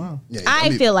 Oh, wow. yeah, I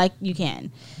mean, feel like you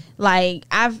can. Like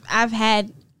I've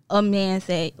had a man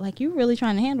say, like, you really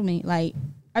trying to handle me? Like,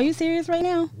 are you serious right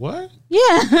now? What?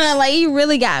 Yeah, like he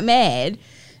really got mad.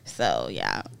 So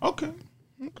yeah, Okay.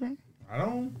 I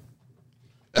don't.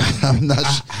 I'm not.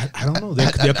 sure. I don't know.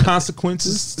 There are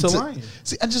consequences to lying.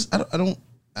 See, I don't.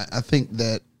 I think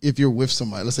that if you're with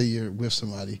somebody, let's say you're with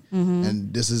somebody,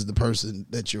 and this is the person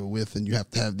that you're with, and you have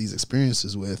to have these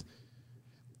experiences with,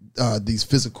 these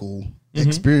physical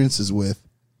experiences with,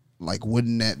 like,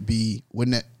 wouldn't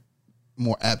that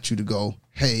more apt you to go,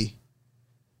 hey,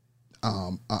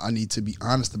 I need to be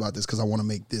honest about this because I want to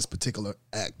make this particular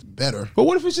act better. But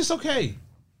what if it's just okay?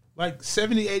 Like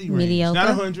 70, 80 range. Mediocre. Not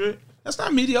 100. That's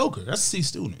not mediocre. That's a C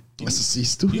student. That's a C You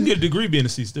student. can get a degree being a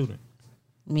C student.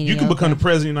 You mediocre. can become the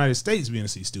president of the United States being a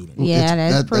C student. Yeah,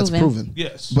 that's That's proven. proven.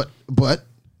 Yes. But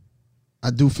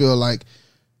I do feel like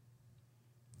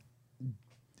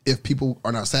if people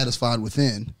are not satisfied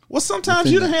within, Well, sometimes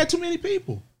Within you done that. had too many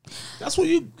people. That's what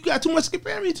you got too much to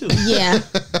compare me to. Yeah,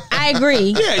 I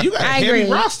agree. Yeah, you got a I heavy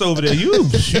agree. roster over there. You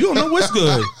don't know what's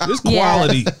good. This Yeah.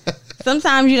 quality.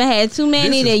 Sometimes you done had too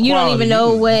many This that is you don't quality. even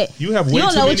know what You have way you don't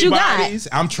too know many what you bodies.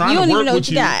 got. I'm trying You to don't work even know with what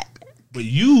you you, got. but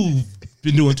you've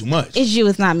been doing too much. It's you.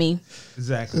 It's not me.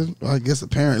 Exactly. I guess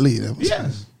apparently that was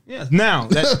Yes. Yes.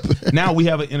 Now we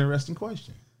have an interesting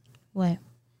question. What?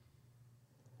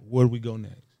 Where do we go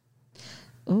next?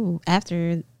 Ooh,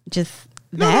 after just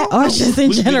that or just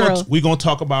in general? We're going to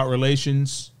talk about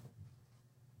relations,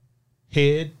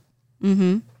 head,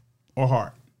 or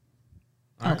heart.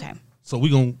 All right? Okay. So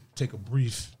we're going to take a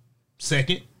brief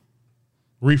second,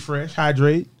 refresh,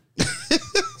 hydrate.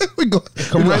 we go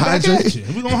Come right back at you.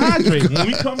 We're going to hydrate. When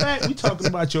we come back, we're talking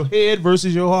about your head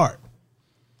versus your heart.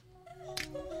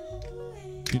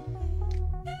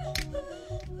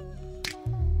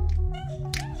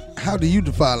 How do you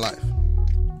defy life?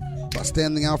 By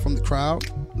standing out from the crowd,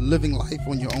 living life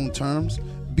on your own terms,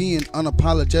 being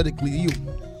unapologetically you.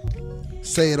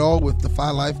 Say it all with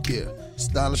Defy Life gear.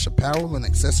 Stylish apparel and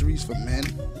accessories for men,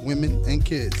 women, and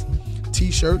kids.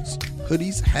 T-shirts,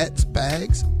 hoodies, hats,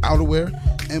 bags, outerwear,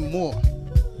 and more.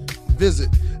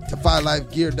 Visit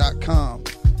DefyLifeGear.com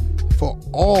for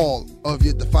all of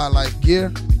your Defy Life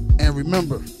gear. And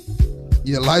remember,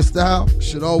 your lifestyle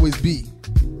should always be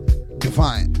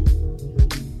defiant.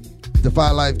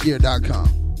 DefyLifeGear.com.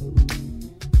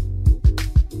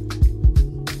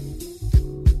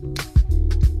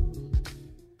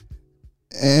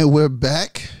 And we're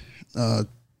back. Go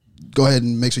ahead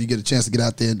and make sure you get a chance to get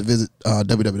out there and to visit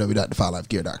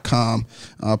www.defylifegear.com.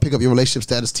 Pick up your relationship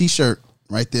status t-shirt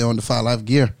right there on Defy Life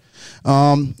Gear.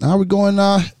 Now we're going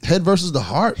head versus the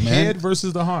heart, man. Head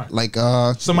versus the heart. Like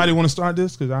Somebody want to start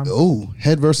this? Because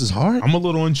head versus heart. I'm a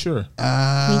little unsure.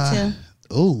 Me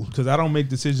too. Because I don't make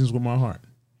decisions with my heart.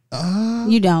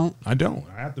 You don't. I don't.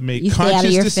 I have to make You stay out of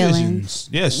conscious your decisions. feelings.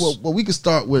 Yes. Well, we can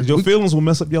start with Your feelings will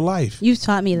mess up your life. You've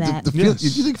taught me that.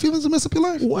 Yes. You think feelings will mess up your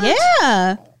life? What?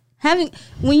 Yeah.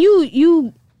 When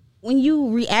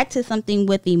you react to something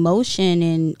with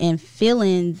emotion and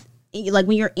feelings, like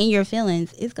when you're in your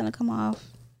feelings, it's gonna come off.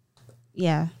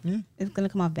 Yeah. It's gonna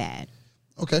come off bad.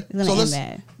 Okay, gonna so end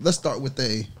bad. let's start with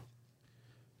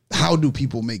how do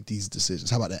people make these decisions?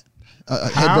 How about that?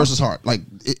 Head How? versus heart. Like,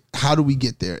 how do we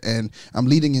get there? And I'm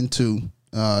leading into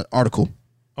article.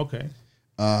 Okay.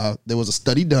 There was a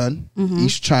study done,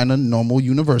 East China Normal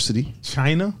University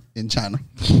China? in China.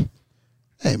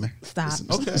 Hey, man. Stop.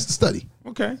 Okay. It's a study.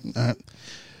 Okay. All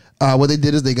right. What they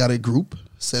did is they got a group,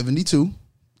 72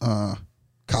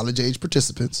 college-age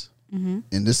participants in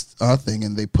this thing,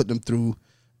 and they put them through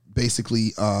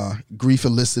basically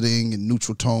grief-eliciting and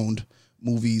neutral-toned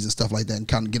movies and stuff like that and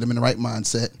kind of get them in the right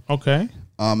mindset. Okay.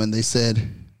 And they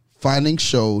said findings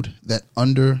showed that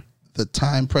under the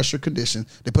time pressure condition.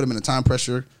 They put them in a time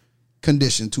pressure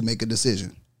condition to make a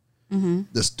decision.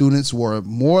 The students were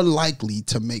more likely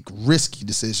to make risky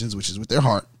decisions, which is with their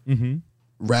heart,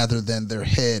 rather than their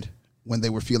head when they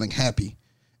were feeling happy,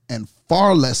 and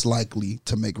far less likely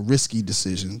to make risky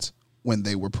decisions when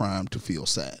they were primed to feel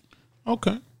sad.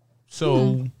 Okay.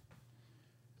 So,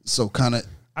 So kind of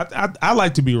I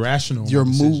like to be rational. your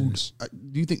with mood. decisions.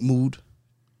 Do you think mood?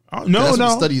 No, That's what no.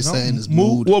 the study is saying is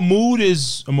mood. Well, mood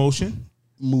is emotion.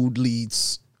 Mood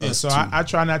leads Yeah, us so to. I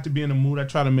try not to be in a mood. I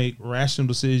try to make rational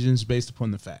decisions based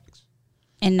upon the facts.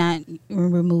 And not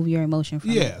remove your emotion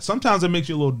from it. Yeah, sometimes it makes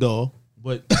you a little dull,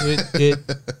 but it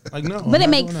like no. But I'm it not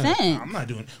makes doing that. sense. I'm not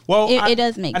doing it. Well, It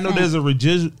does make I know sense. there's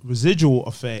a residual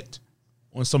effect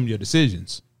on some of your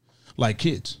decisions, like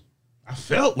kids. I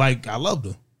felt like I loved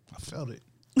them. I felt it,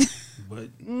 but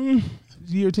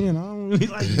year 10, I don't really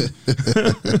like it.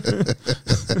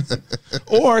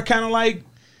 Or kind of like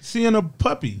seeing a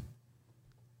puppy.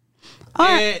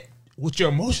 And with your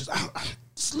emotions,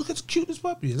 just look at how cute this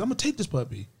puppy is. I'm gonna take this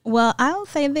puppy. Well, I'll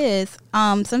say this.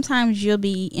 Sometimes you'll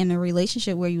be in a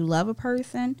relationship where you love a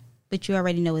person, but you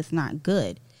already know it's not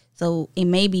good. So it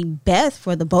may be best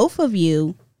for the both of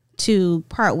you to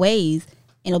part ways,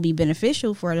 and it'll be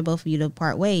beneficial for the both of you to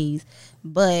part ways.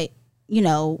 But, you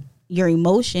know, your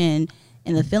emotion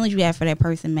and the feelings you have for that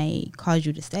person may cause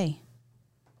you to stay.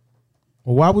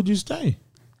 Well, why would you stay?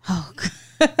 Oh,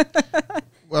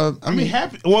 Well, I mean,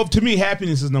 happy. Well, to me,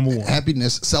 happiness is number one.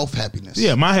 happiness, self-happiness.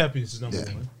 Yeah, my happiness is number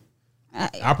Yeah. one.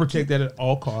 I protect that at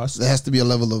all costs. There has to be a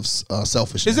level of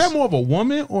selfishness. Is that more of a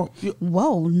woman or?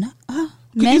 whoa. No,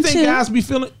 You men think too. guys be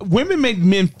feeling? Women make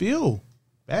men feel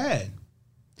bad.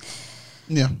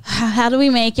 Yeah. How do we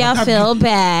make y'all feel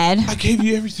bad? I gave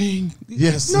you everything.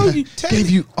 Yes. No, you gave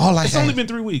you all I It's had. only been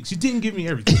 3 weeks. You didn't give me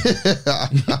everything.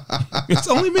 It's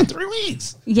only been 3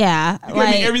 weeks. Yeah. You gave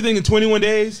me everything in 21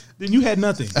 days. Then you had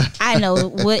nothing. I know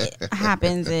what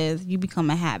happens is you become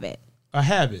a habit. A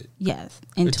habit. Yes.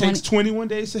 And It takes 21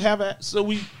 days to have a.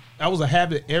 So I was a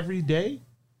habit every day.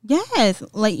 yes,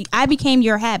 like I became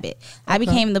your habit. I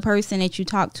became the person that you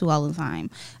talk to all the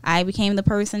time. I became the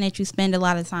person that you spend a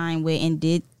lot of time with and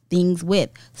did things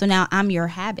with. So now I'm your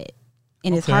habit.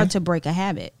 And it's Okay. hard to break a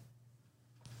habit.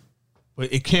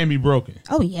 But it can be broken.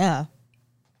 Oh yeah.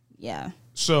 Yeah.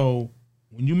 So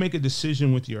when you make a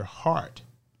decision with your heart,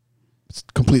 It's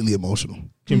completely emotional.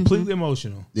 completely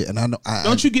emotional, Yeah, and I know.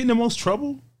 don't you get in the most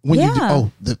trouble? when you Yeah.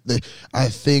 I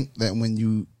think that when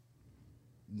you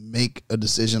make a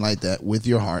decision like that with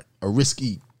your heart, a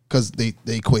risky, because they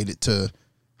equate it to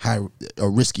a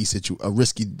risky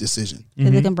decision.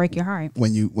 Because it can break your heart.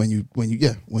 When you dealing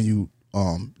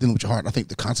with your heart, I think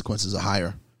the consequences are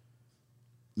higher.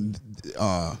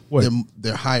 What?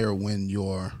 They're higher when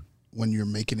you're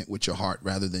making it with your heart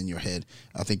rather than your head.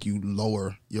 I think you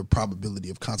lower your probability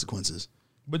of consequences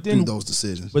But through then those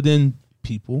decisions. But then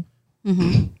people,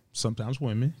 sometimes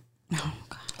women,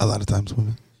 A lot of times,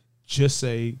 women. just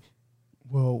say,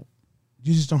 "Well,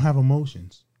 you just don't have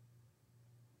emotions."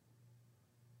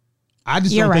 I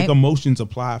just You're don't think right. emotions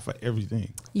apply for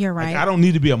everything. You're right. Like, I don't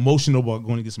need to be emotional about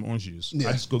going to get some orange juice. Yeah.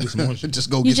 I just go get some orange juice. Just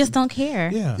go. you get just don't care.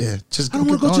 Yeah, Yeah, just I don't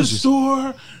go want to get go to the oranges.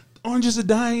 store. Oranges are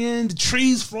dying. The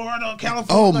trees, Florida,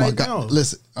 California. Oh my like, God! no.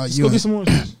 Listen, Just you go get some orange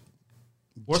juice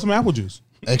or some apple juice.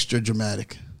 extra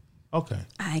dramatic. Okay,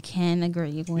 I can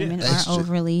agree. Women Yeah. are Extra.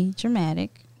 overly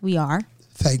dramatic. We are.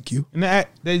 Thank you. and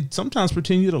they sometimes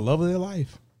pretend you're the love of their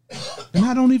life, and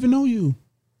I don't even know you.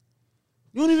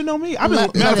 You don't even know me. Love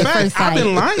Matter at of fact, first I've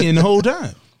been sight. lying the whole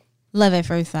time. Love at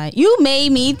first sight. You made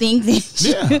me think that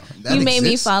Yeah, that you made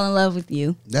me exists. fall in love with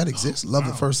you. That exists. Love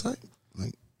at first sight.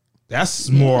 Like That's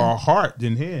more heart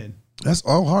than head. that's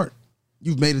all heart.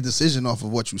 You've made a decision off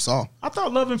of what you saw. I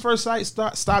thought love at first sight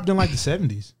stopped in like the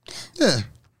 70s. Yeah,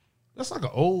 That's like an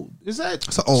old. Is that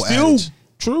It's an old still adage.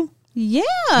 true? Yeah.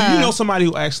 Do you know somebody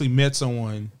who actually met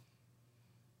someone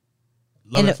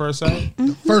love And at first sight?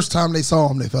 the first time they saw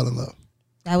him, they fell in love.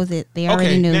 That was it. They already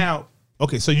Okay, knew. now,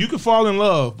 so you can fall in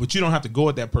love, but you don't have to go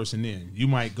with that person then. You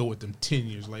might go with them 10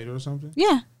 years later or something.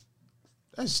 Yeah.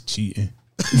 That's cheating.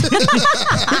 It's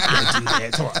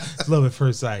love at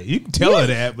first sight. You can tell her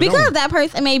that, but Because don't- that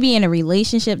person may be in a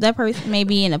relationship, that person may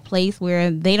be in a place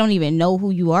where they don't even know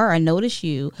who you are or notice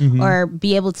you or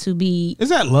be able to be. is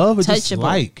that love or just Touchable.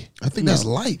 like? I think that's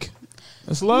like,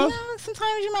 That's love. No,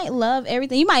 sometimes you might love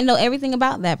everything. You might know everything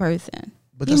about that person.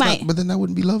 but you that's might. not. But then that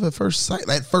wouldn't be love at first sight.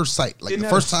 Like first sight, like Isn't the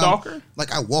that a first time, stalker?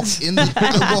 like I walked in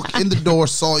the door,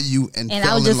 saw you, and And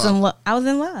fell I was in just love. in love. I was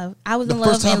in love. I was The in love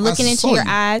first time and looking I into saw your you.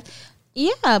 eyes.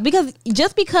 Yeah, because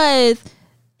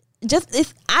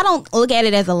I don't look at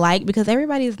it as a like because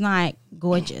everybody is not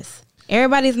gorgeous.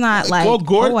 Everybody's not like, Well,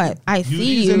 Gordon, oh, I see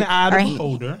beauty's you. in the eye of Or- the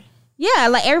beholder. yeah,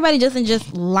 like everybody doesn't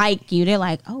just like you. They're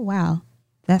like, oh wow,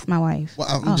 that's my wife. Well,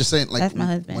 I'm Oh, just saying, like, that's my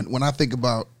husband. when I think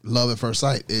about love at first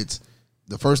sight, it's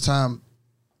the first time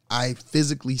I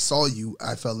physically saw you,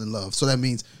 I fell in love. So that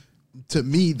means, to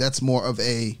me, that's more of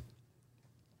a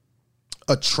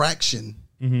attraction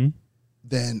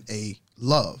than a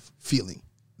love feeling.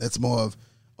 That's more of,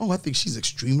 oh, I think she's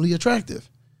extremely attractive,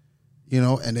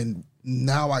 and then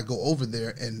now I go over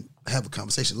there and have a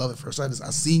conversation. Love at first sight is I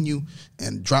seen you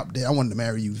and drop dead. I wanted to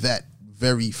marry you that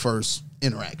very first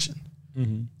interaction.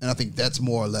 And I think that's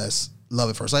more or less love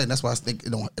at first sight. And that's why I think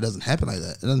it doesn't happen like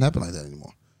that. It doesn't happen like that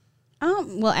anymore.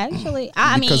 Well, actually,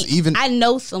 I Because mean, even- I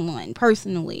know someone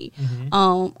personally.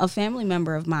 A family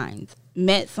member of mine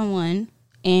met someone,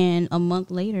 and a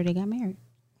month later they got married.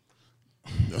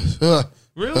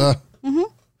 Really?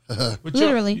 But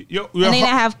Literally, your and they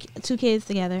heart- have 2 kids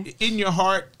together. in your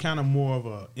heart, kind of more of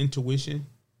a intuition.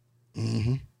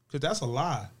 Because that's a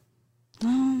lie.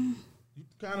 You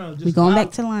kind of just We going lie.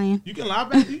 back to lying. You can lie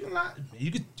back. You can lie.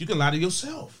 You can lie to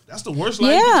yourself. That's the worst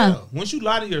lie you Yeah. can tell. Once you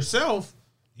lie to yourself,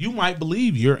 you might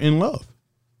believe you're in love.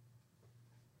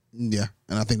 Yeah,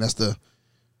 and I think that's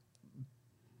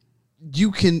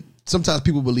sometimes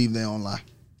people believe their own lie.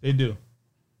 They do.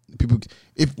 People,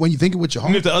 when you think it with your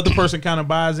And if heart, the other person kind of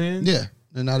buys in, yeah,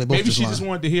 and now they both maybe she lying. just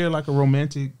wanted to hear like a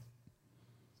romantic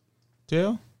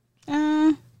tale.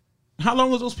 How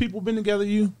long has those people been together?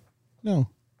 You know,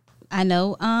 I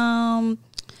know.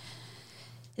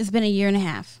 It's been 1.5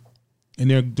 years. and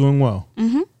they're doing well.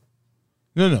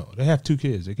 No, they have 2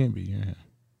 kids. They can't be a year and a half.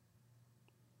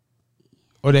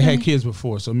 Or they had kids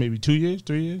before, so maybe 2 years,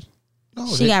 3 years. No,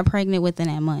 She got pregnant within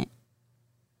that month.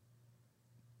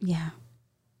 Yeah.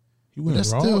 You went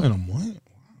That's raw still- in a month.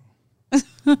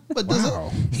 but does it-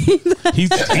 Wow,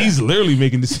 he's literally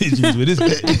making decisions with his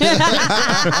kids.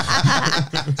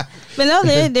 But no,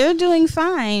 they're doing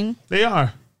fine. They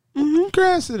are.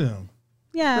 Congrats to them.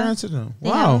 Yeah. Congrats to them. They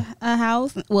Wow. have a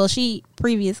house. Well, she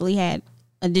previously had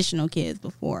additional kids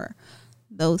before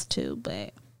those 2,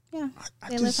 but yeah,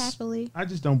 they live happily. I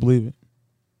just don't believe it.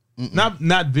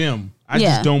 Not them. I Yeah.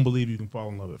 just don't believe you can fall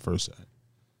in love at first sight.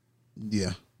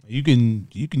 yeah, You can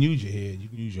use your head, you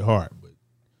can use your heart, but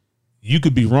you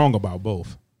could be wrong about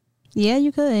both. Yeah,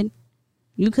 you could.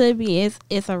 You could be.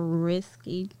 It's a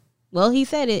risky. Well, he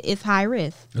said it's high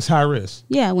risk. It's high risk.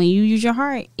 Yeah, when you use your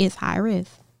heart, it's high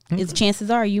risk. It's chances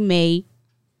are you may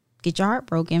get your heart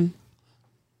broken.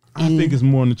 I think it's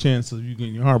more on the chance of you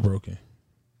getting your heart broken.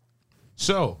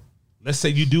 So, let's say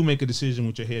you do make a decision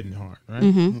with your head and your heart,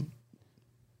 right?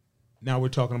 Now we're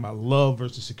talking about love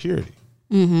versus security.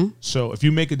 So, if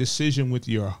you make a decision with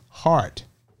your heart,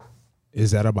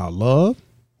 is that about love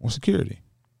or security?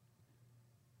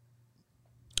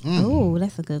 Oh,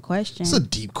 that's a good question. it's a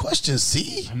deep question.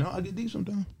 See, I know I get deep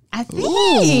sometimes. I think.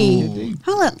 Ooh.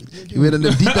 Hold up. you went in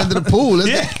the deep end of the pool. Let's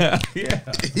Yeah. He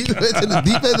went to the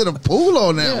deep end of the pool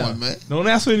on that one, man. Don't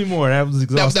answer anymore. That was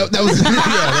exhausting. That was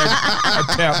I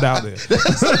tapped out there.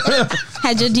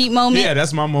 Had your deep moment. Yeah,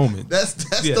 that's my moment. that's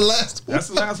Yeah. the last one. That's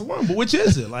the last one. But which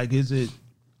is it? Like, is it?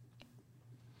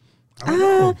 I don't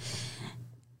know.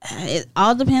 It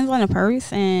all depends on the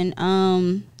person.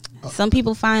 Some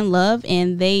people find love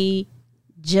and they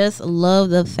just love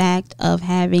the fact of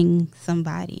having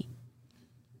somebody.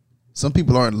 Some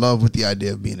people are in love with the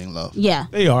idea of being in love. Yeah.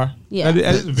 They are. Yeah.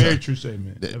 That is a very true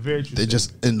statement. A very true They're statement.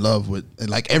 just in love with, and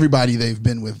like everybody they've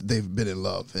been with, they've been in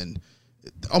love. And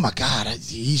oh my God,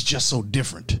 he's just so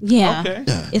different. Yeah. Okay.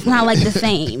 It's not like the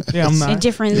same. Yeah, I'm not. It's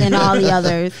different than all the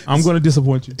others I'm going to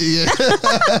disappoint you. Yeah,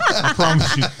 I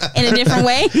promise you. in a different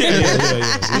way. Yeah.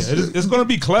 It's going to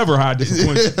be clever how I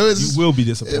disappoint you. It's- You will be it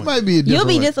disappointed. might be a different You'll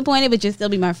be way. disappointed, but you'll still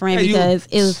be my friend Yeah, you- because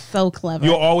it was so clever.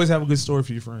 You'll always have a good story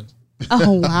for your friends.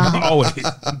 Oh wow, Always.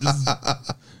 This is-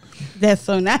 that's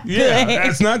so not yeah, good.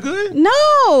 that's not good.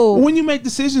 No, When you make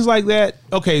decisions like that,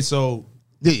 okay, so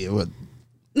Yeah, well,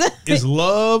 is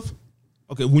love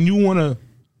okay when you want to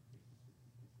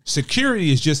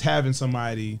security is just having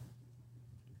somebody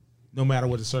no matter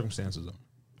what the circumstances are.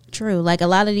 true. Like a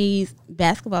lot of these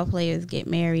basketball players get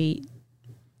married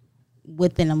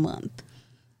within a month,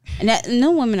 and that no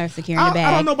women are securing the bag.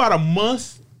 I don't know about a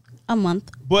month, A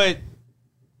month. but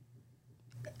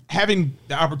having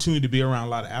the opportunity to be around a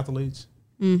lot of athletes,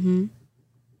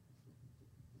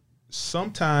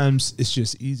 sometimes it's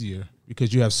just easier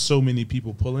because you have so many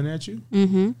people pulling at you.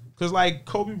 Because like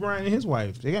Kobe Bryant and his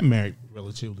wife, they got married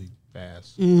relatively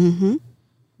fast.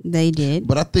 They did.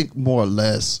 but I think more or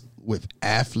less with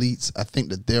athletes, I think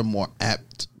that they're more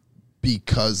apt for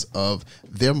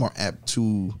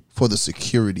the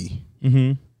security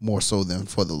more so than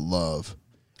for the love.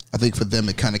 I think for them,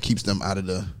 it kind of keeps them out of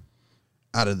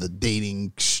the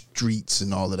dating streets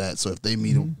and all of that. So if they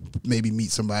maybe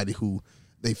meet somebody who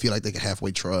they feel like they can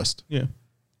halfway trust,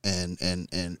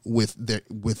 and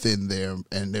within there,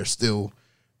 and they're still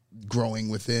growing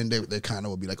within, they kind of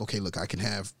will be like, okay, look, I can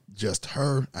have just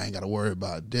her. I ain't got to worry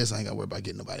about this. I ain't got to worry about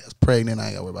getting nobody else pregnant. I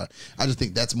ain't got to worry about. I just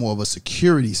think that's more of a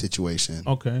security situation.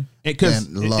 Okay,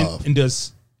 than love. And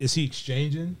is he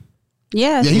exchanging?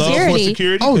 Yeah, he's Love for security.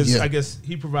 security? Oh, Because yeah. I guess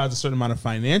he provides a certain amount of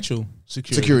financial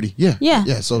security.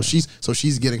 Yeah. So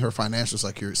she's getting her financial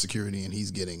security, and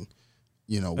he's getting,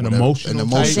 An emotional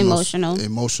type?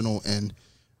 Emotional. and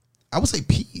I would say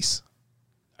peace.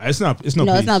 It's no No, peace.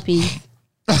 it's not peace.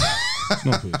 It's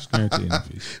no peace. Guaranteed no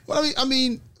peace. Well, I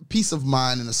mean, peace of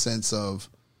mind in the sense of.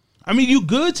 I mean, you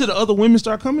good till the other women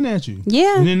start coming at you.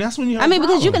 Yeah. And then that's when you have I mean, a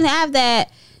because you problem. can have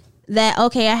that,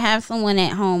 okay, I have someone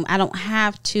at home. I don't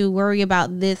have to worry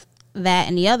about this, that,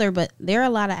 and the other. But there are a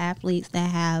lot of athletes that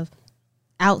have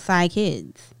outside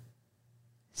kids.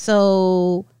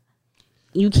 So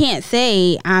you can't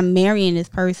say I'm marrying this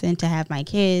person to have my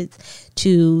kids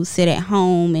to sit at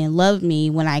home and love me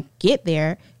when I get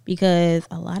there, because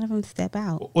a lot of them step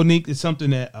out. Well, Nick, it's something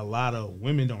that a lot of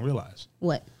women don't realize,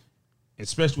 What?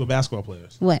 especially with basketball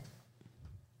players. What?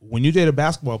 When you date a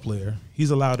basketball player,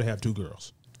 he's allowed to have 2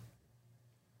 girls.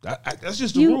 That's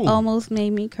just the You rule. almost made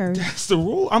me curse. That's the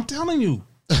rule. I'm telling you.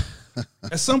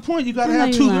 At some point, you got to I know have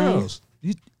you 2 lying. girls.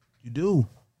 You do.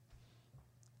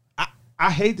 I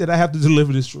hate that I have to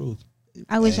deliver this truth.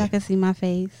 I wish I could see my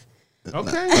face.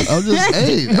 Okay. I'm just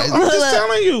I'm just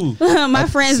telling you. My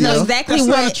friends know Sia, exactly that's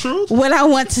not the truth. what I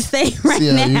want to say right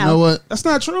Sia, now. you know what? That's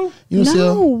not true. You know,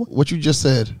 No. Sia, what you just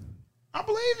said I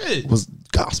believe it. was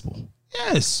gospel.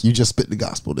 Yes. You just spit the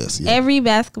gospel there, Sia. Every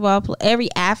every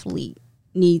athlete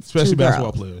needs Especially 2 girls.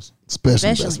 basketball players. Especially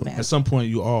Especially basketball. At some point,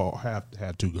 you all have to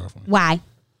have 2 girlfriends. Why?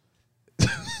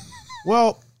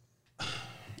 Well,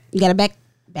 You gotta back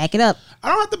it up. I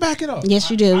don't have to back it up. Yes,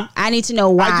 you do. I need to know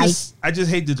why. I just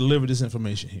hate to deliver this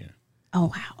information here. Oh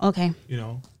wow. Okay. You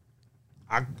know,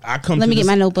 I come. Let to me get this-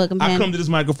 my notebook and I pen. come to this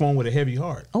microphone with a heavy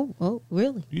heart. Oh,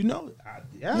 really? You know,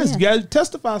 you got to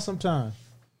testify sometimes.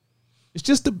 It's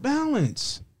just the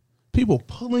balance. People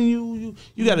pulling you.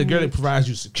 You got a girl that provides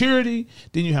you security.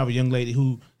 Then you have a young lady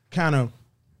who kind of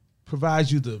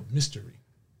provides you the mystery.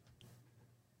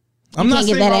 You can't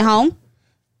get that at home.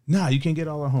 Nah, you can't get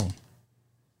all at home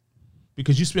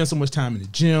because you spend so much time in the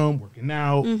gym working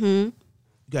out. Mm-hmm. You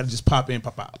got to just pop in,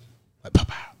 pop out, like pop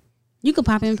out. You could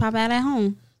pop in and pop out at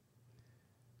home.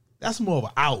 That's more of an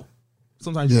out.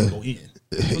 Sometimes you want to go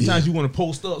in. Sometimes you want to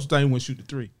post up. Sometimes you want to shoot the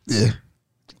 3. Yeah.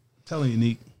 Telling you,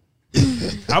 Neek.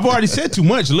 I've already said too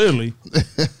much, literally.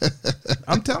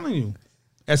 I'm telling you.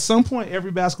 At some point,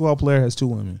 every basketball player has 2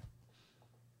 women.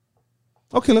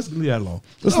 Okay, let's leave that alone.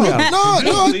 Let's leave that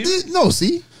alone. No,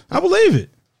 see? I believe it.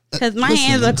 Because my Listen,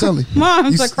 hands I'm telling you. my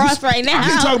arms You- are crossed right I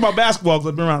can now. talk about basketball because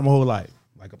I've been around my whole life.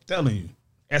 Like I'm telling you.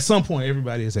 At some point,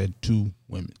 everybody has had 2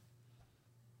 women.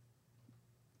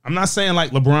 I'm not saying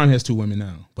like LeBron has 2 women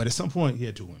now, but at some point, he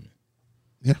had 2 women.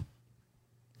 Yeah.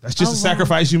 That's just a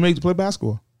sacrifice you make to play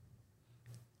basketball.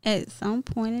 At some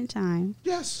point in time,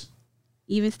 Yes.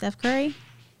 even Steph Curry.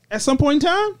 At some point in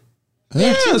time?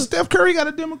 Yeah, Yeah, Steph Curry got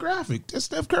a demographic. That's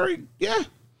Steph Curry. Yeah.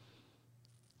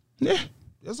 Yeah.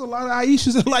 There's a lot of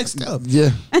Aishas that like Steph.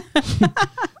 Yeah.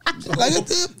 Like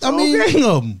I mean, Gang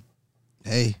of them.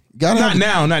 hey, gotta Not have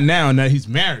now, not now. Now he's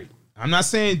married. I'm not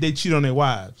saying they cheat on their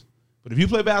wives. But if you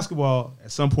play basketball,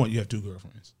 at some point you have 2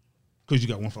 girlfriends. Because you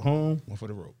got one for home, one for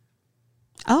the road.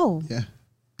 Oh, Yeah.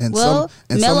 And well,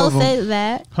 some Melo of them, said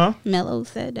that. Huh? Melo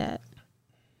said that.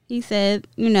 He said,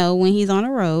 when he's on the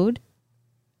road,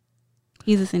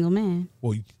 he's a single man.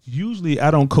 Well, usually I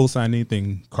don't co-sign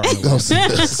anything Carmelo Oh,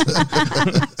 says.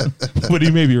 But he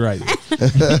may be right.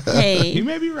 He Hey,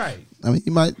 may be right. I mean,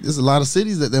 there's a lot of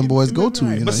cities that them boys He go may be to.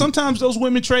 right. You know? But sometimes those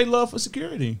women trade love for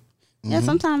security. yeah,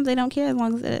 sometimes they don't care as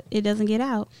long as it doesn't get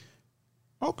out.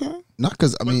 Okay. Not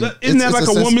because I mean, Isn't that like a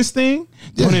sense- woman's thing?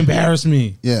 Don't Yeah. embarrass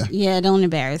me. Yeah. Yeah, don't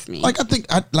embarrass me. Like I think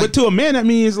But to a man, that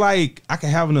means like I can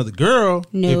have another girl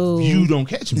No. if you don't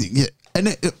catch me. yeah, and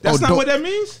That's not what that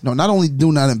means. No, not only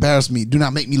do not embarrass me, do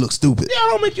not make me look stupid. Yeah, I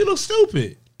don't make you look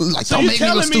stupid. Like So don't you're make me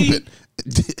look telling me- stupid.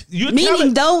 You're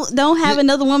Meaning, telling, don't have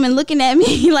another woman looking at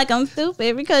me like I'm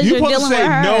stupid because you're you're supposed to dealing say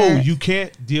with her. no. You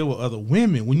can't deal with other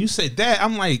women. When you say that,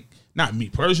 I'm like, not me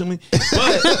personally, but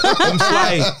I'm just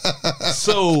like,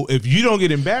 so if you don't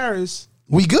get embarrassed,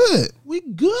 We good. we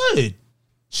good.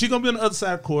 She gonna be on the other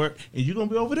side of the court, and you gonna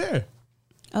be over there.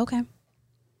 Okay.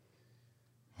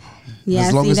 Yeah,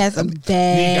 As long see, as- that's I a mean,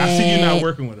 bad. I see you not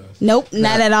working with us. Nope,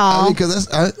 not at all. Because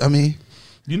that's I mean,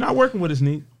 You're not working with us,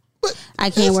 Nick. but I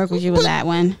can't work with you with that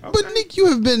one. But Nick, you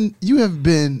have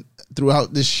been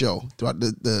throughout this show, throughout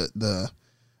the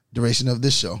duration of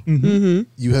this show. Mm-hmm.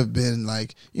 You have been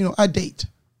like, I date,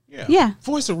 Yeah.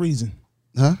 Voice of reason.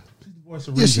 huh? Voice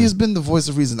of Yeah, reason. she has been the voice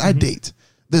of reason. I date.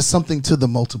 There's something to the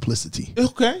multiplicity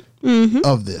Okay.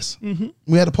 of this.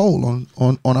 We had a poll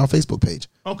on our Facebook page,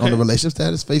 Okay. on the relationship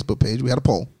status Facebook page. We had a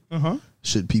poll. Uh-huh.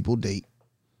 Should people date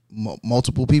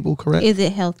multiple people? Correct. Is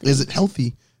it healthy? Is it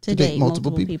healthy to date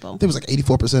multiple people? There was like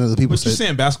 84% of the people But you're said.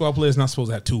 saying basketball players not supposed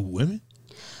to have two women?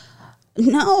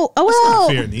 No. Oh, That's well.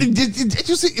 not fair, Nick. Did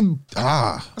you see?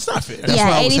 That's not fair. That's Yeah,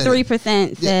 what I was saying.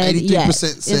 83% Yeah, said 83% yes.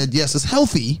 said yes. It's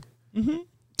healthy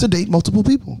to date multiple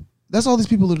people. That's all these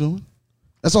people are doing.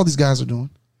 That's all these guys are doing.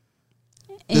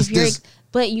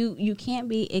 But you can't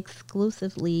be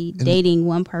exclusively dating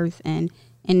one person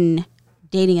and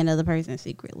dating another person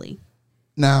secretly.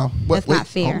 Now, That's not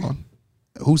fair. Hold on.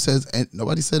 Who says? And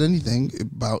nobody said anything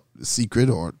about secret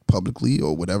or publicly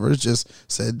or whatever. It's just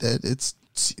said that it's.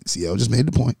 CL just made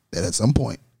the point that at some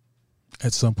point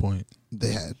At some point.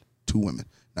 they had two women.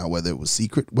 Now, whether it was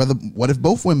secret, what if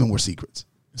both women were secrets?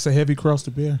 It's a heavy cross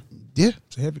to bear. Yeah.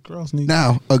 It's a heavy cross, Nick.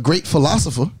 Now, a great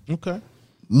philosopher, Okay.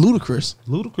 Ludacris,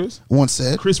 Ludacris. once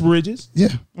said, Chris Bridges. "Yeah,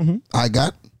 I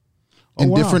got in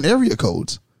wow. different area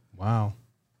codes." Wow.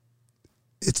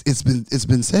 It's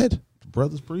been said. The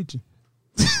brother's preaching.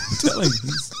 I'm telling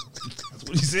you. That's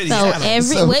what he said.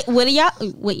 So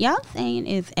what y'all saying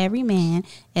is every man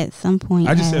at some point.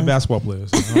 I just said basketball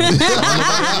players. Every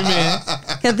man.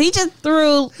 because he just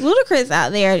threw Ludacris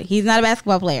out there. He's not a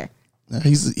basketball player.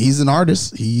 He's an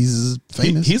artist. He's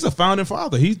famous. He's a founding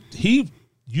father. He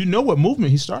you know what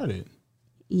movement he started?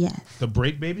 Yes, The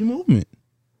Break Baby movement.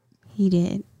 he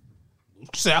did.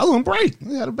 Say I was on break.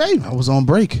 I had a baby. I was on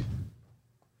break.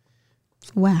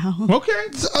 Wow. Okay.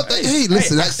 Hey,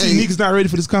 listen. I see Nick's not ready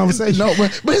for this conversation. No,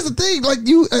 but here's the thing. Like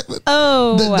you.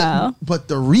 Oh wow. But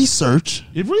the research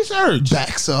It's research.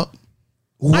 backs up I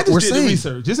what just we're did saying. the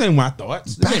research. This ain't my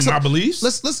thoughts. This ain't Backs my up- beliefs.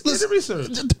 Let's Did the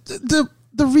research.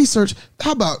 The research.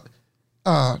 How about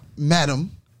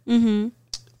madam? Mm-hmm.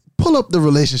 Pull up the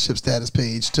relationship status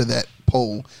page to that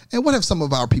poll, and what have some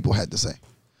of our people had to say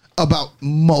about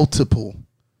multiple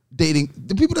dating?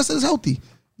 The people that said it's healthy.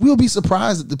 We'll be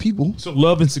surprised at the people. So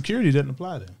love and security doesn't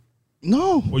apply then.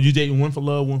 No, Or you dating one for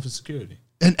love, one for security.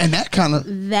 and that kind of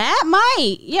That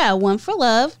might, yeah, one for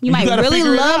love. You might gotta really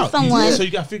figure it love out. someone. So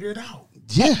you got to figure it out.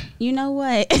 yeah. You know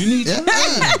what? You need Yeah,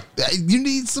 hey, you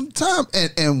need some time.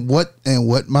 And what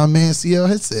my man CL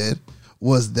had said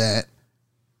was that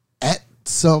at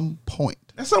some point,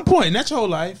 at some point, and that's your whole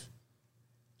life.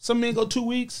 Some men go 2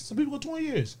 weeks. Some people go 20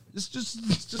 years. It's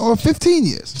just or 15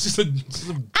 years. it's just a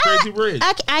crazy bridge.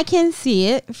 I can see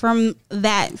it from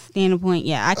that standpoint.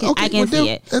 Yeah, I can Okay, I can well, see then,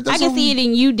 it. that's I can all see we- it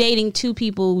in you dating two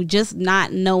people just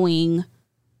not knowing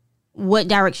what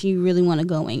direction you really want to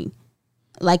go in.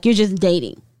 Like you're just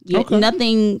dating. You're Okay.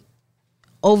 nothing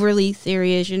overly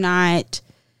serious. You're not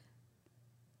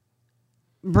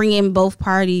bringing both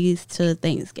parties to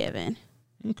Thanksgiving.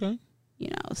 Okay.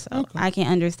 So I can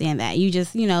understand that. You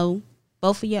just,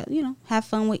 both of you, have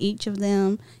fun with each of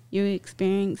them. You're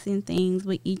experiencing things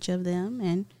with each of them.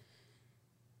 And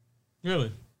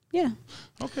Really? yeah.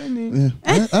 Okay, Nick.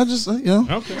 Yeah, I just Okay.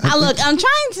 I'm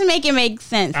trying to make it make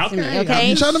sense to me, Okay.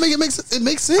 okay? I'm trying to make it make sense. It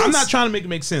makes sense. I'm not trying to make it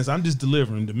make sense. I'm just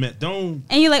delivering the Don't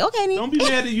And you're like, okay, Nick. don't be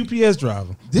mad at UPS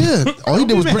driver. Yeah, all he Don't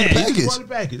did was be bring the mad. He just package. brought the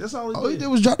package. That's all All he he did did.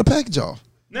 was drop the package off.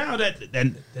 Now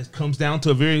that comes down to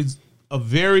a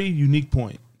very unique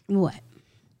point. What?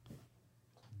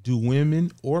 Do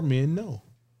women or men know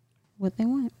What they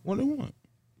want? what they want?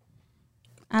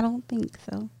 I don't think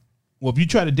so. Well, if you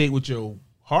try to date with your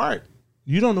heart,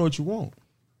 you don't know what you want.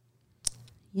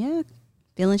 Yeah.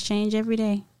 Feelings change every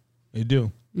day. They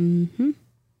do. Mm-hmm.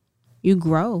 You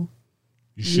grow.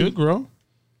 You should grow.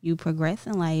 You progress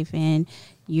in life and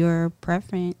your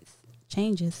preference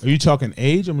changes. Are you talking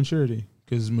age or maturity?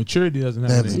 Because maturity doesn't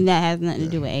have an age. And that has nothing to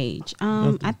do with age.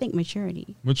 I think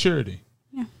maturity. Maturity.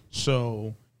 Yeah.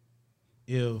 So,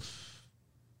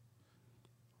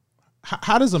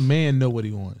 how does a man know what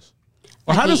he wants?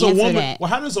 Or I how can't does a answer woman? that. Well,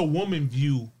 how does a woman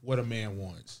view what a man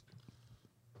wants?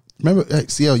 Remember,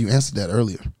 CL, you answered that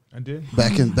earlier. I did.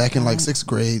 Back in like 6th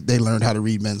grade, they learned how to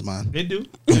read men's mind. They do.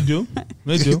 They do.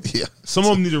 They do. Yeah. Some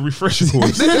of them need a refresher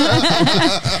course. They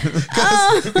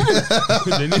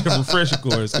need a refresher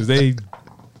course because they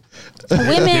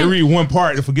Women. read one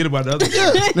part and forget about the other.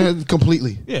 Yeah,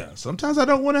 completely. Yeah. Sometimes I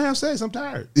don't want to have sex. I'm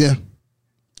tired. Yeah.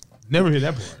 Never hear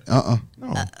that part. Uh-uh.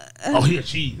 No. Oh, he or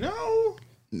she. No.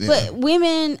 Yeah. But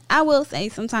women, I will say,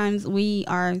 sometimes we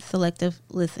are selective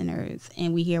listeners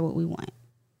and we hear what we want.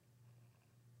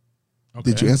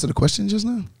 Okay. Did you answer the question just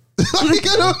now?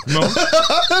 No.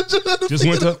 Just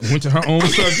went to her own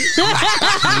subject.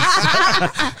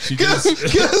 she just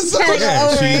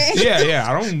yeah.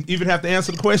 I don't even have to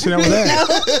answer the question that was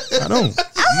asked. I don't.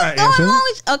 I'm not answering.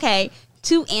 Okay,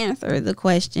 to answer the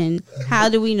question, how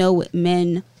do we know what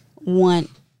men want?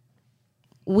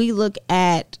 We look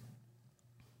at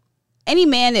any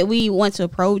man that we want to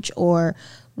approach or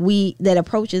that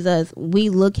approaches us. We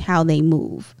look how they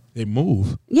move. They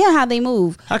move. Yeah, how they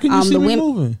move. How can you see me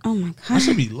moving? Oh my I god.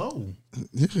 should be low.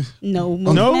 No,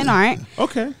 most men aren't.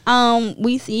 Okay.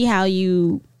 We see how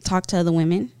you talk to other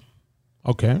women.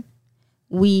 Okay.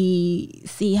 We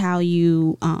see how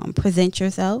you present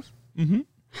yourself. Mm-hmm.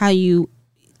 How your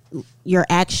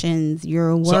actions,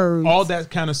 your words. So all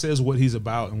that kind of says what he's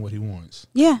about and what he wants.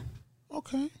 Yeah.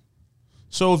 Okay.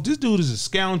 So if this dude is a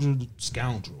scoundrel,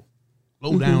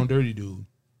 low down, dirty dude,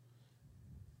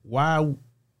 what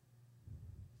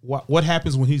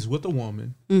happens when he's with a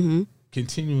woman,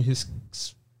 continuing his,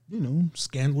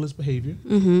 scandalous behavior?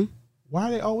 Mm-hmm. Why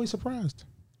are they always surprised?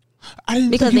 I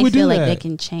didn't Because think he they would feel do like that. they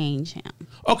can change him.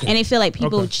 Okay. And they feel like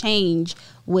people Okay. change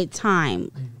with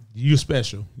time. You're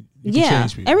special. You can Yeah.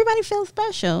 change people. Everybody feels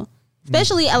special.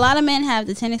 Especially a lot of men have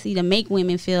the tendency to make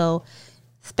women feel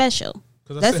special.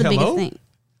 'Cause I That's said the biggest hello? thing.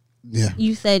 Yeah.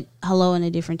 You said hello in a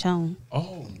different tone.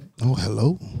 Oh, Oh,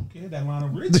 hello. okay. That Lionel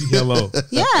Richie hello.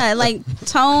 Yeah, like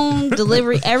tone,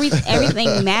 delivery,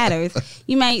 everything matters.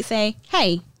 You might say,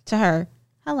 hey, to her,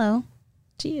 hello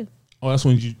to you. Oh, that's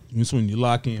when you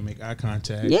lock in, make eye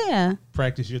contact. Yeah.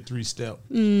 Practice your 3-step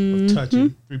of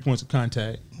touching, 3 points of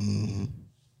contact.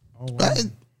 Oh, wow.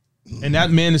 And that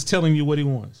man is telling you what he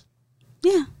wants.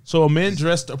 Yeah. So a man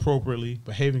dressed appropriately,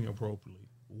 behaving appropriately,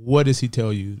 what does he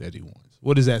tell you that he wants?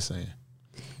 What is that saying?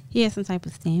 He has some type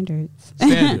of standards.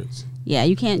 Standards. Yeah,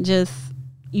 you can't just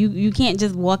you can't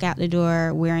just walk out the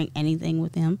door wearing anything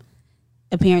with him.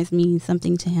 Appearance means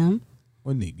something to him.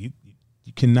 Well, Nick, you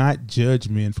cannot judge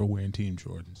men for wearing Team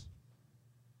Jordans.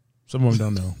 Some of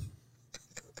them don't know.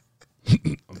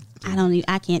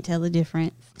 I can't tell the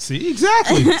difference. See,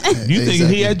 exactly. You thinking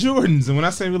Exactly. he had Jordans, and when I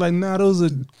say we're like, nah, those are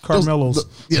Carmelos.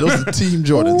 Those are Team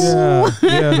Jordans.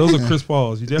 Yeah, those are Chris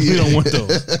Pauls. You definitely don't want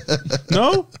those.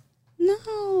 No?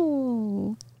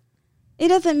 No. It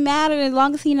doesn't matter as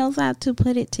long as he knows how to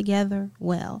put it together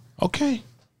well. Okay.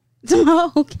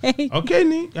 Okay. Okay,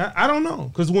 Nick. I don't know.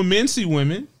 Because when men see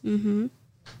women,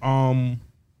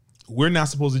 we're not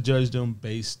supposed to judge them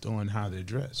based on how they're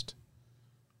dressed.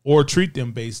 Or treat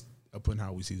them based upon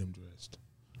how we see them dressed.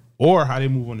 Or how they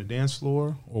move on the dance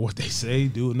floor. Or what they say,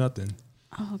 do, nothing.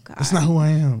 Oh God. That's not who I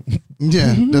am.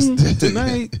 Yeah. That's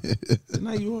Tonight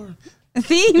you are.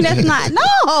 See, that's not Tonight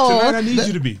I no. need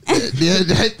you to be.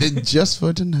 just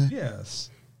for tonight. Yes.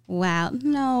 Wow.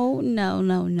 No.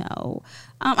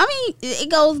 I mean, it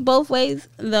goes both ways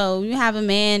though. You have a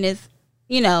man that's,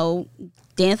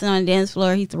 dancing on the dance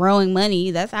floor, he's throwing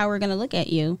money. That's how we're gonna look at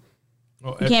you.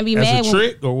 Oh, You can't be as mad a when-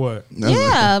 trick or what?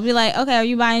 Yeah. Be like, okay, are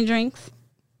you buying drinks?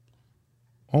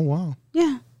 Oh, wow.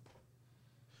 Yeah.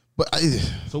 But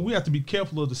So we have to be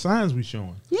careful of the signs we're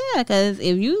showing. Yeah, because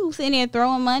if you sitting there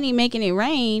throwing money, making it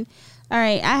rain, all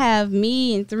right, I have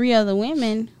me and 3 other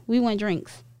women. We want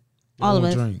drinks. All of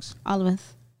us. Drinks. All of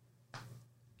us.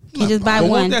 You just buy But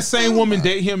one. won't that same woman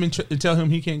date him and tell him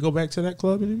he can't go back to that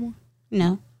club anymore?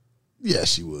 No. yeah,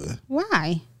 she would.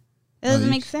 Why? It doesn't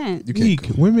make sense. You can't.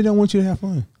 Nick, women don't want you to have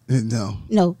fun. No.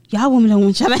 No, y'all women don't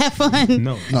want y'all to have fun.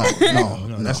 No,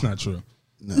 No. that's not true.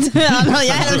 No, y'all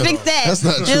had to fix that. That's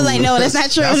not It true. was like, no, that's not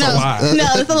true. That's a no, lie. no,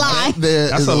 it's a lie.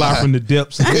 That's a lie from the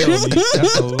depths of hell, Nick.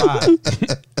 That's a lie.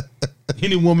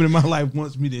 Any woman in my life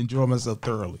wants me to enjoy myself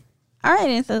thoroughly, All right,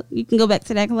 and so you can go back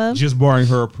to that club. just barring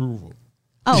her approval.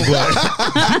 Oh,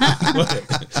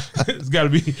 But it's got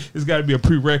to be a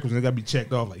prerequisite. It got to be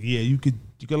checked off. Like, yeah, you could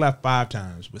laugh 5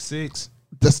 times, but 6,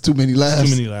 That's too many laughs.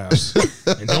 too many laughs.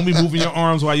 And don't be moving your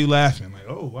arms while you laughing. Like,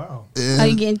 oh wow, oh,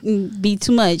 you getting be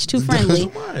too much, too friendly,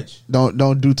 too much.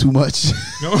 Don't do too much.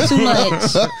 too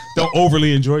much. Don't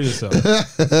overly enjoy yourself.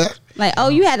 Like, oh,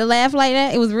 you had to laugh like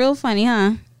that. It was real funny,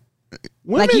 huh?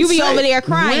 Women Like, you be over there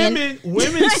crying.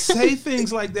 Women say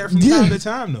things like that from time to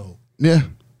time, though. Yeah.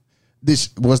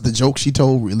 Was the joke she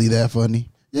told really that funny?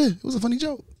 Yeah, it was a funny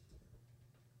joke.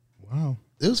 Wow.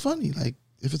 It was funny. Like,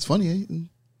 if it's funny,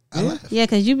 I laugh. Yeah,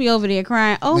 because you be over there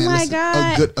crying. Oh Man, my listen,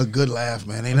 God. a good laugh,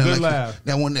 man. Ain't A nothing good like laugh.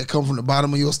 that one that come from the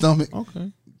bottom of your stomach,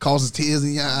 Okay. causes tears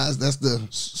in your eyes. That's the.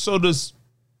 So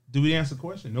do we answer the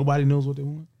question? Nobody knows what they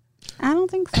want. I don't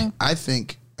think so. I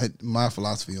think My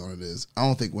philosophy on it is I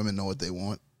don't think women know what they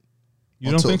want.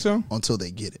 You don't think so? Until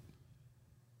they get it.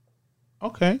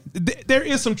 Okay. There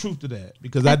is some truth to that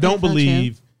because I I don't think so,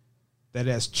 believe that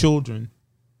as children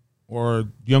or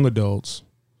young adults,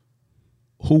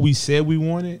 who we said we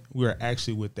wanted, we're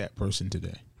actually with that person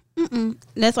today.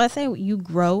 That's why I say you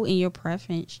grow and your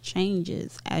preference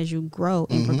changes as you grow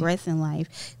and progress in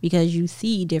life because you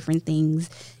see different things,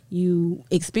 you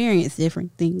experience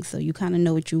different things, so you kind of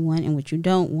know what you want and what you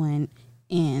don't want,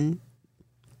 and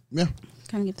Yeah.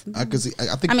 kind of get some. I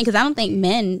think. I mean, because I don't think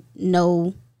men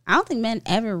know. I don't think men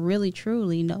ever really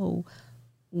truly know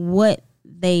what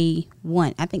they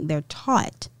want. I think they're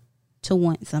taught to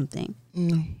want something.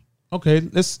 Okay,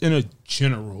 let's in a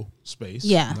general space.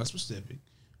 Yeah. Not specific.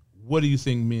 What do you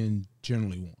think men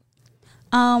generally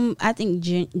want? I think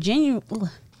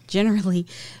generally,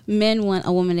 men want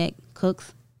a woman that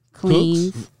cooks,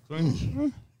 cleans,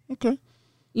 Cooks? Okay.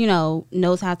 you know,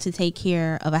 knows how to take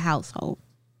care of a household.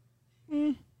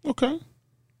 Okay.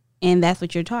 And that's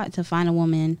what you're taught, to find a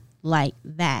woman like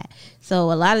that.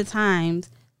 So a lot of times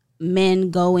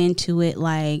men go into it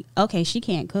like, okay, she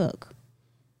can't cook.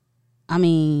 I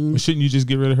mean, Well, shouldn't you just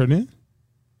get rid of her then?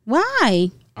 why?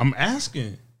 I'm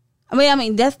asking. I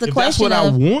mean, that's the If that's question what I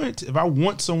of, want, if I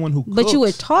want someone who cooks. but you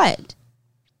were taught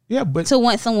Yeah, but to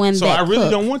want someone so that I really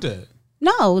cooks. don't want that.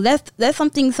 No, that's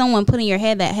something someone put in your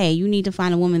head that, hey, you need to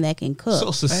find a woman that can cook.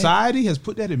 So society has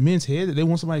put that in men's head that they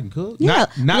want somebody who can cook? Yeah,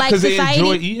 Not like because they society-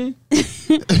 enjoy eating?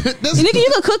 Nigga, you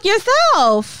can cook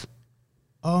yourself.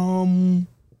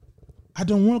 I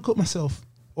don't want to cook myself,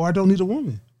 or I don't need a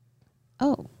woman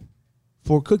Oh.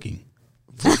 for cooking.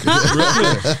 For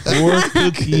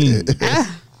cooking.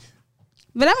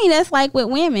 But I mean, that's like with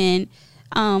women.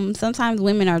 Sometimes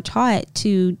women are taught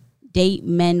to date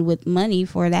men with money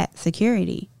for that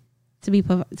security,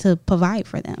 to provide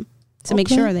for them, to make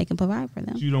Okay. sure they can provide for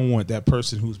them. You don't want that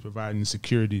person who's providing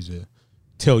security to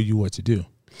tell you what to do.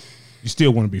 You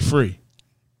still want to be free.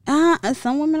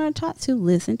 Some women are taught to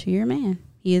listen to your man.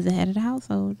 He is the head of the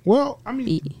household. Well, I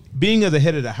mean, being as the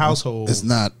head of the household, It's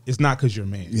not. it's not because you're a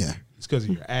man. Yeah. It's because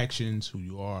of your actions, who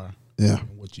you are, Yeah.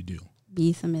 and what you do.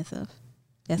 Be submissive.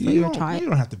 That's what you're taught. You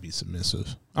don't have to be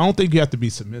submissive. I don't think you have to be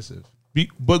submissive.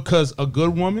 Because a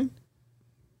good woman,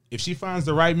 if she finds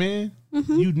the right man,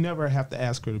 you'd never have to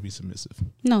ask her to be submissive.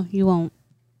 No, you won't.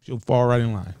 She'll fall right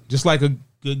in line. Just like a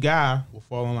good guy will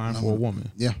fall in line for a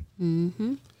woman. Yeah.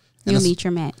 You'll that's- meet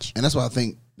your match. And that's why I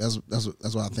think that's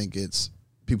why I think it's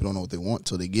people don't know what they want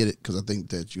till they get it, because I think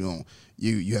that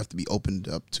you have to be opened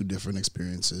up to different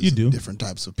experiences. You do. different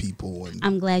types of people. And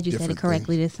I'm glad you said it different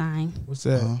correctly this time. What's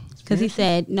that? Because he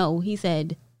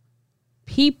said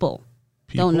people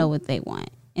don't know what they want.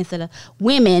 Instead of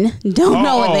women don't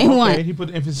know what they okay. want. He put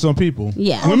the emphasis on people.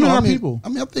 Yeah. Women I are mean, people. I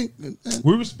mean, I think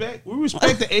We respect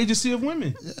the agency of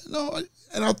women.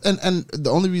 and the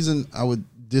only reason I would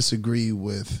disagree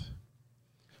with,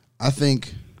 I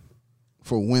think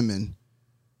for women,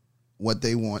 what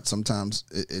they want sometimes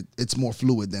it's more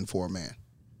fluid than for a man,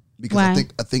 because Why?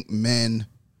 I think men,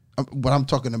 what I'm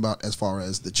talking about as far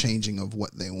as the changing of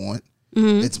what they want,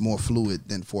 it's more fluid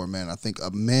than for a man. I think a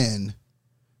man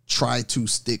try to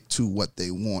stick to what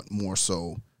they want more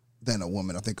so than a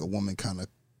woman. I think a woman kind of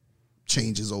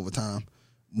changes over time.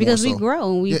 more Because we so.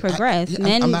 grow and we Yeah, progress. I'm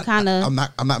Men not- kind of I'm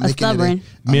not are making stubborn. it.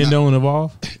 Men don't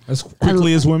evolve as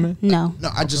quickly as women. No. No,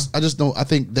 I just don't. I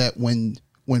think that when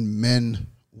men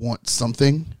want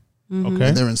something, Mm-hmm.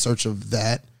 Okay. they're in search of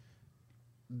that,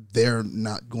 they're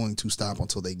not going to stop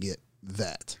until they get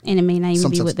that. And it may not even be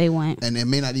Sometimes- what they want. And it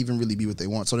may not even really be what they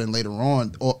want. So then later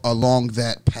on, or along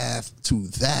that path to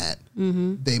that,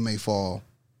 they may fall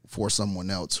for someone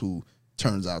else who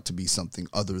turns out to be something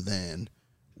other than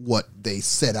what they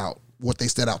set out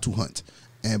to hunt.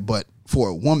 But for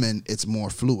a woman, it's more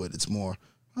fluid. It's more,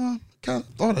 kind of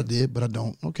thought I did, but I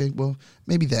don't. Okay, well,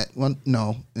 maybe that one,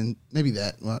 no, and maybe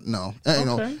that one, no. You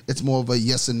know, Okay. it's more of a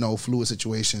yes and no fluid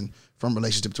situation from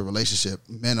relationship to relationship.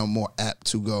 Men are more apt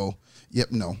to go,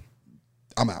 yep, no,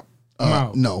 I'm out. I'm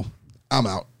out. No, I'm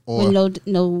out. Or With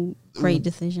no great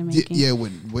decision making. yeah,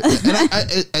 and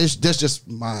that's just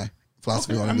my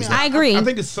philosophy on it. I agree. I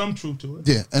think there's some truth to it.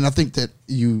 Yeah, and I think that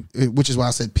which is why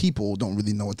I said people don't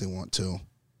really know what they want to.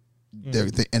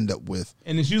 They end up with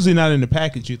And it's usually not in the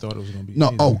package you thought it was going to be. no.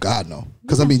 either. Oh God, no.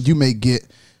 Because I mean, you may get,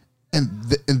 and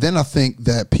then I think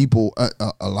that people,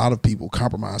 a lot of people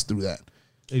compromise through that,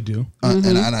 They do. and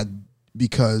I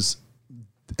because,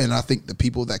 and I think the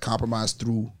people that compromise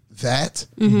through that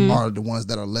are the ones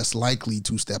that are less likely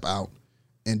to step out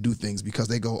and do things, because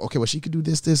they go, okay, well, she could do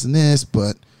this, this, and this,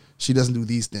 but she doesn't do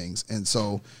these things, and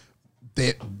so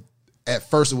they, at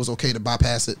first, it was okay to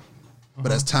bypass it.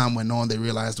 But as time went on, they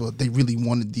realized, well, they really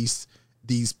wanted these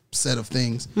set of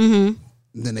things. Mm-hmm.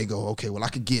 And then they go, okay, well,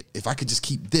 if I could just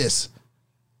keep this,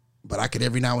 but I could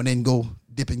every now and then go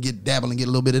dip and dabble and get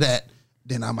a little bit of that,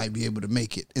 then I might be able to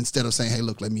make it. Instead of saying, hey,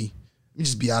 look, let me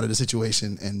just be out of the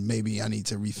situation, and maybe I need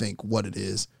to rethink what it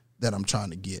is that I'm trying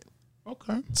to get.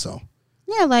 Okay. So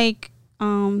Yeah, like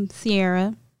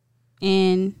Sierra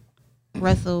and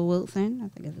Russell Wilson, I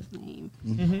think is his name.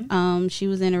 Mm-hmm. She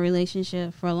was in a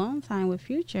relationship for a long time with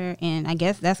Future, and I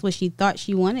guess that's what she thought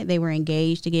she wanted. They were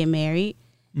engaged to get married.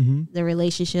 Mm-hmm. The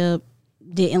relationship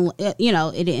didn't, it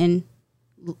didn't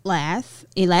last.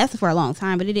 It lasted for a long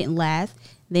time, but it didn't last.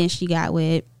 Then she got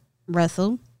with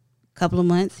Russell. A couple of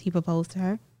months, he proposed to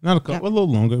her. Not a couple, a little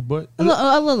longer, but A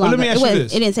little longer. let me ask you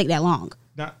this. It didn't take that long.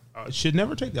 not, it should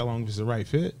never take that long if it's the right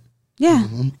fit. Yeah.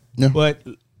 Mm-hmm. Yeah. But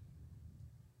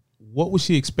what was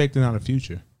she expecting out of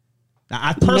Future? Now,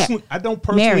 I don't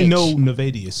personally Marriage. know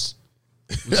Nevadius,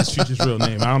 which is Future's real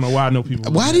name. I don't know why I know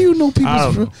people. Why do you know I people's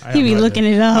don't real? know. I He have be no idea. looking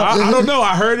it up. I don't know.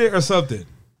 I heard it or something.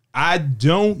 I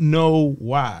don't know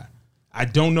why. I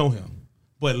don't know him.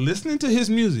 But listening to his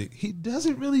music, he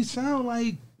doesn't really sound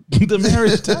like the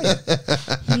marriage type.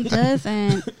 He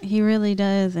doesn't. He really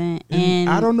doesn't. And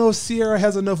I don't know if Sierra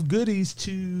has enough goodies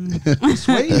to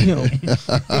persuade him.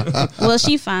 well,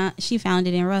 she found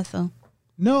it in Russell.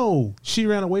 No, she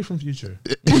ran away from Future.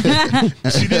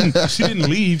 She didn't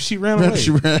leave. She ran away.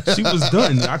 She was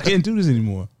done. I can't do this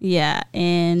anymore. Yeah,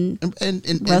 and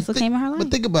And Russell came in her life.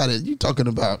 But think about it. You're talking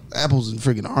about apples and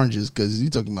freaking oranges because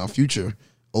you're talking about Future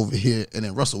over here, and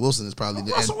then Russell Wilson is probably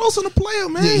the Russell Wilson, a player,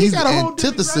 man. yeah, he he's got the a whole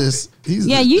antithesis. He's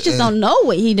yeah, you just don't know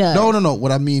what he does. No.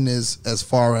 What I mean is, as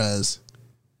far as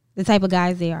The type of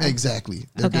guys they are. exactly,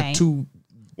 they're Okay. two.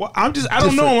 Well, I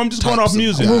don't know him. I'm just going Types off of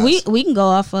music. guys. Well, we can go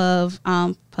off of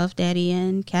Puff Daddy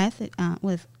and Cassidy. I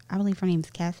believe her name's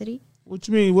Cassidy. What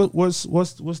you mean?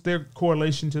 What's their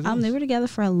correlation to this? They were together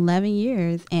for 11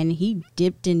 years, and he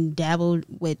dipped and dabbled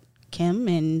with Kim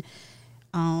and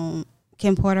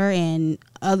Kim Porter and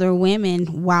other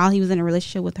women while he was in a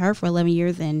relationship with her for 11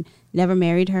 years and never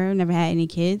married her, never had any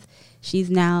kids. She's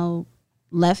now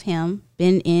left him,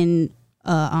 been in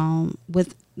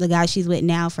with the guy she's with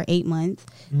now for 8 months.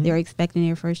 Mm-hmm. They're expecting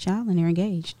their first child and they're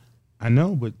engaged. I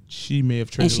know, but she may have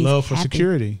traded she's love for happy.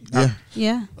 security. Yeah.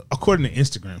 Yeah. According to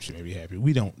Instagram, she may be happy.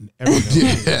 We don't ever know if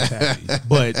she's happy.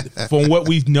 But from what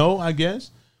we know, I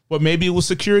guess, but maybe it was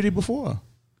security before.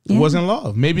 It Yeah. wasn't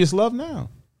love. Maybe it's love now.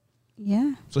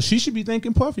 Yeah. So she should be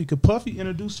thanking Puffy because Puffy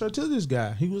introduced her to this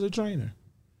guy. He was a trainer.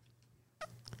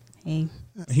 Hey.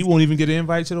 He won't even get an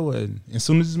invite to the wedding. As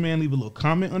soon as this man leave a little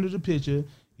comment under the picture,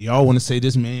 y'all want to say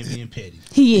this man being petty.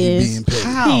 He is. being petty.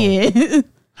 How? He is.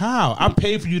 How? I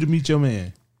paid for you to meet your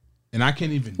man, and I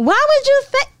can't even. Why would you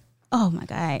think? Oh my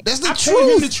God. That's the I paid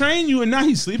him to truth. train you, and now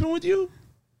he's sleeping with you.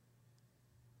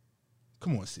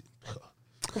 Come on,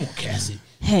 come on, Cassie.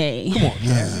 Hey. Come on,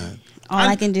 Cassie. All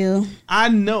I can do. I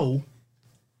know,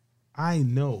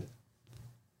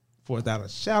 without a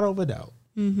shadow of a doubt,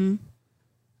 Mm-hmm.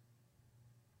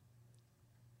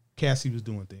 Cassie was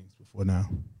doing things before now.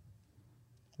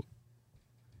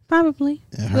 Probably.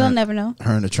 Yeah, We'll never know.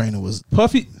 Her and the trainer was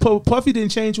Puffy didn't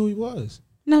change who he was.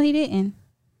 No, he didn't.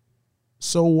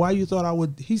 So why you thought I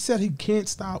would? He said he can't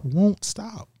stop, won't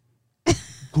stop.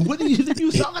 What do you think you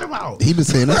was talking about? he been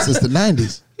saying that since the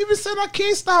 90s. He been saying I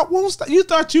can't stop, won't stop. You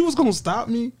thought you was gonna stop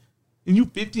me, and you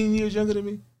 15 years younger than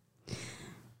me.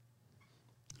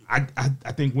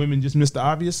 I think women just miss the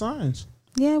obvious signs.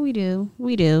 Yeah, we do.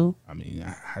 We do. I mean,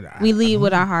 We lead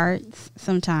with our hearts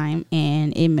sometime,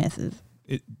 and it messes.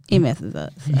 It Us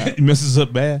up. it messes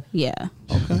up bad. Yeah.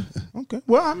 Okay.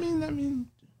 Well, I mean,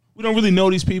 we don't really know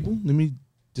these people. Let me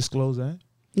disclose that.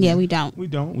 Yeah, we don't. We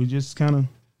don't. We just kind of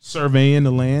surveying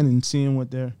the land and seeing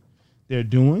what they're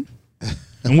doing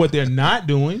and what they're not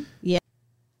doing. Yeah.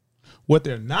 What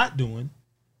they're not doing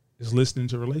is listening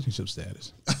to relationship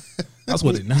status. That's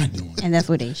what they're not doing. And that's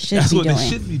what they should That's be what doing. they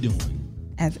should be doing.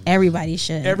 As everybody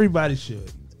should. Everybody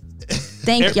should.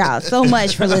 Thank y'all so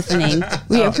much for listening.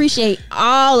 We appreciate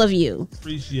all of you.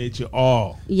 Appreciate you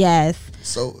all. Yes.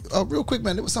 So, real quick,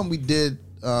 man, it was something we did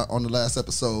on the last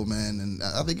episode, man, and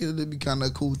I think it'd be kind of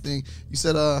a cool thing. You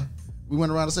said we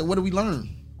went around and said, what did we learn?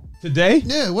 Today,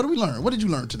 Yeah, what did we learn? What did you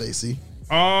learn today, C?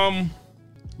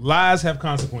 lies have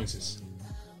consequences.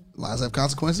 Lies have And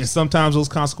consequences? sometimes those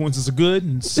consequences are good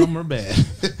and some are bad.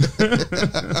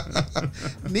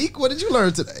 Neek, what did you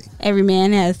learn today? Every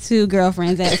man has 2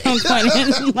 girlfriends at some point in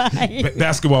his life.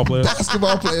 Basketball players.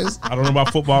 Basketball players. I don't know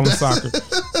about football and soccer.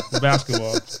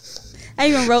 Basketball. I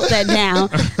even wrote that down.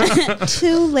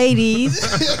 2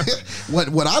 ladies.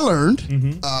 what I learned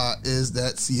is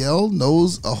that CL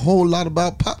knows a whole lot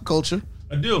about pop culture.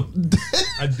 I do.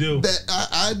 That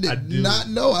I did not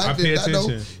know. I pay did not know.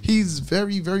 attention. He's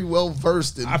very, very well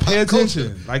versed in I pop pay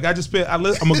attention. culture. Like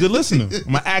I'm a good listener.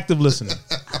 I'm an active listener.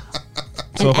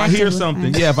 So if I hear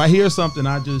something,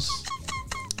 I just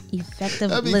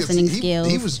Effective I mean, listening he, skills.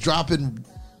 He was dropping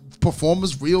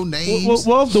performers' real names.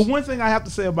 well, the one thing I have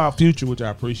to say about Future, which I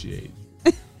appreciate,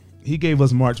 he gave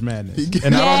us March Madness,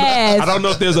 and I don't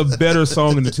know if there's a better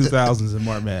song in the 2000s than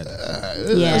March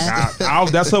Madness. Yeah,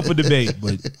 that's up for debate,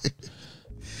 but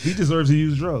he deserves to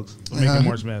use drugs for making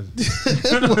March Madness.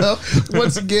 Well,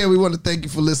 once again, we want to thank you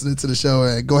for listening to the show,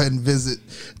 and go ahead and visit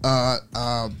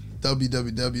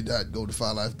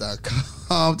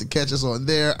www.godefilife.com to catch us on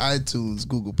there, iTunes,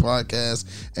 Google Podcasts,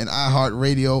 and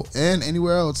iHeartRadio, and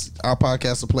anywhere else our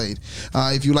podcasts are played.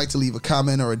 If you'd like to leave a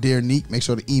comment or a Dear Neek, make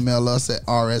sure to email us at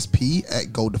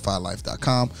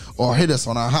rsp@godefilife.com or hit us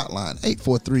on our hotline,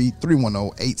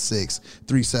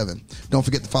 843-310-8637. Don't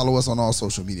forget to follow us on all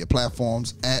social media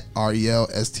platforms at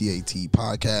RELSTAT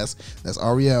Podcast. That's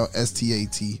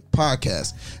RELSTAT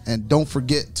Podcast. And don't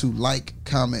forget to like,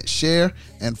 comment, share,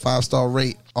 and 5-star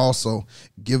rate. Also,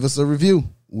 give us a review.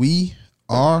 We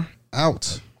are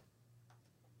out.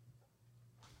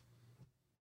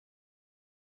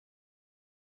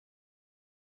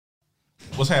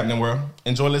 What's happening, world?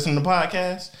 Enjoy listening to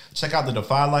podcasts? Check out the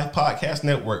Defy Life Podcast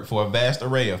Network for a vast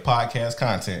array of podcast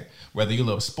content. Whether you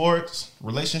love sports,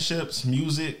 relationships,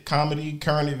 music, comedy,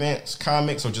 current events,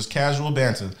 comics, or just casual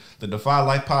banter, the Defy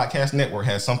Life Podcast Network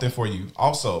has something for you.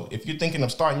 Also, if you're thinking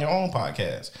of starting your own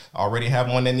podcast, already have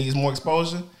one that needs more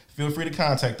exposure, feel free to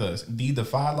contact us, the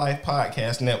Defy Life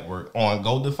Podcast Network, on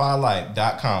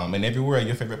GoDefyLife.com and everywhere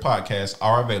your favorite podcasts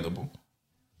are available.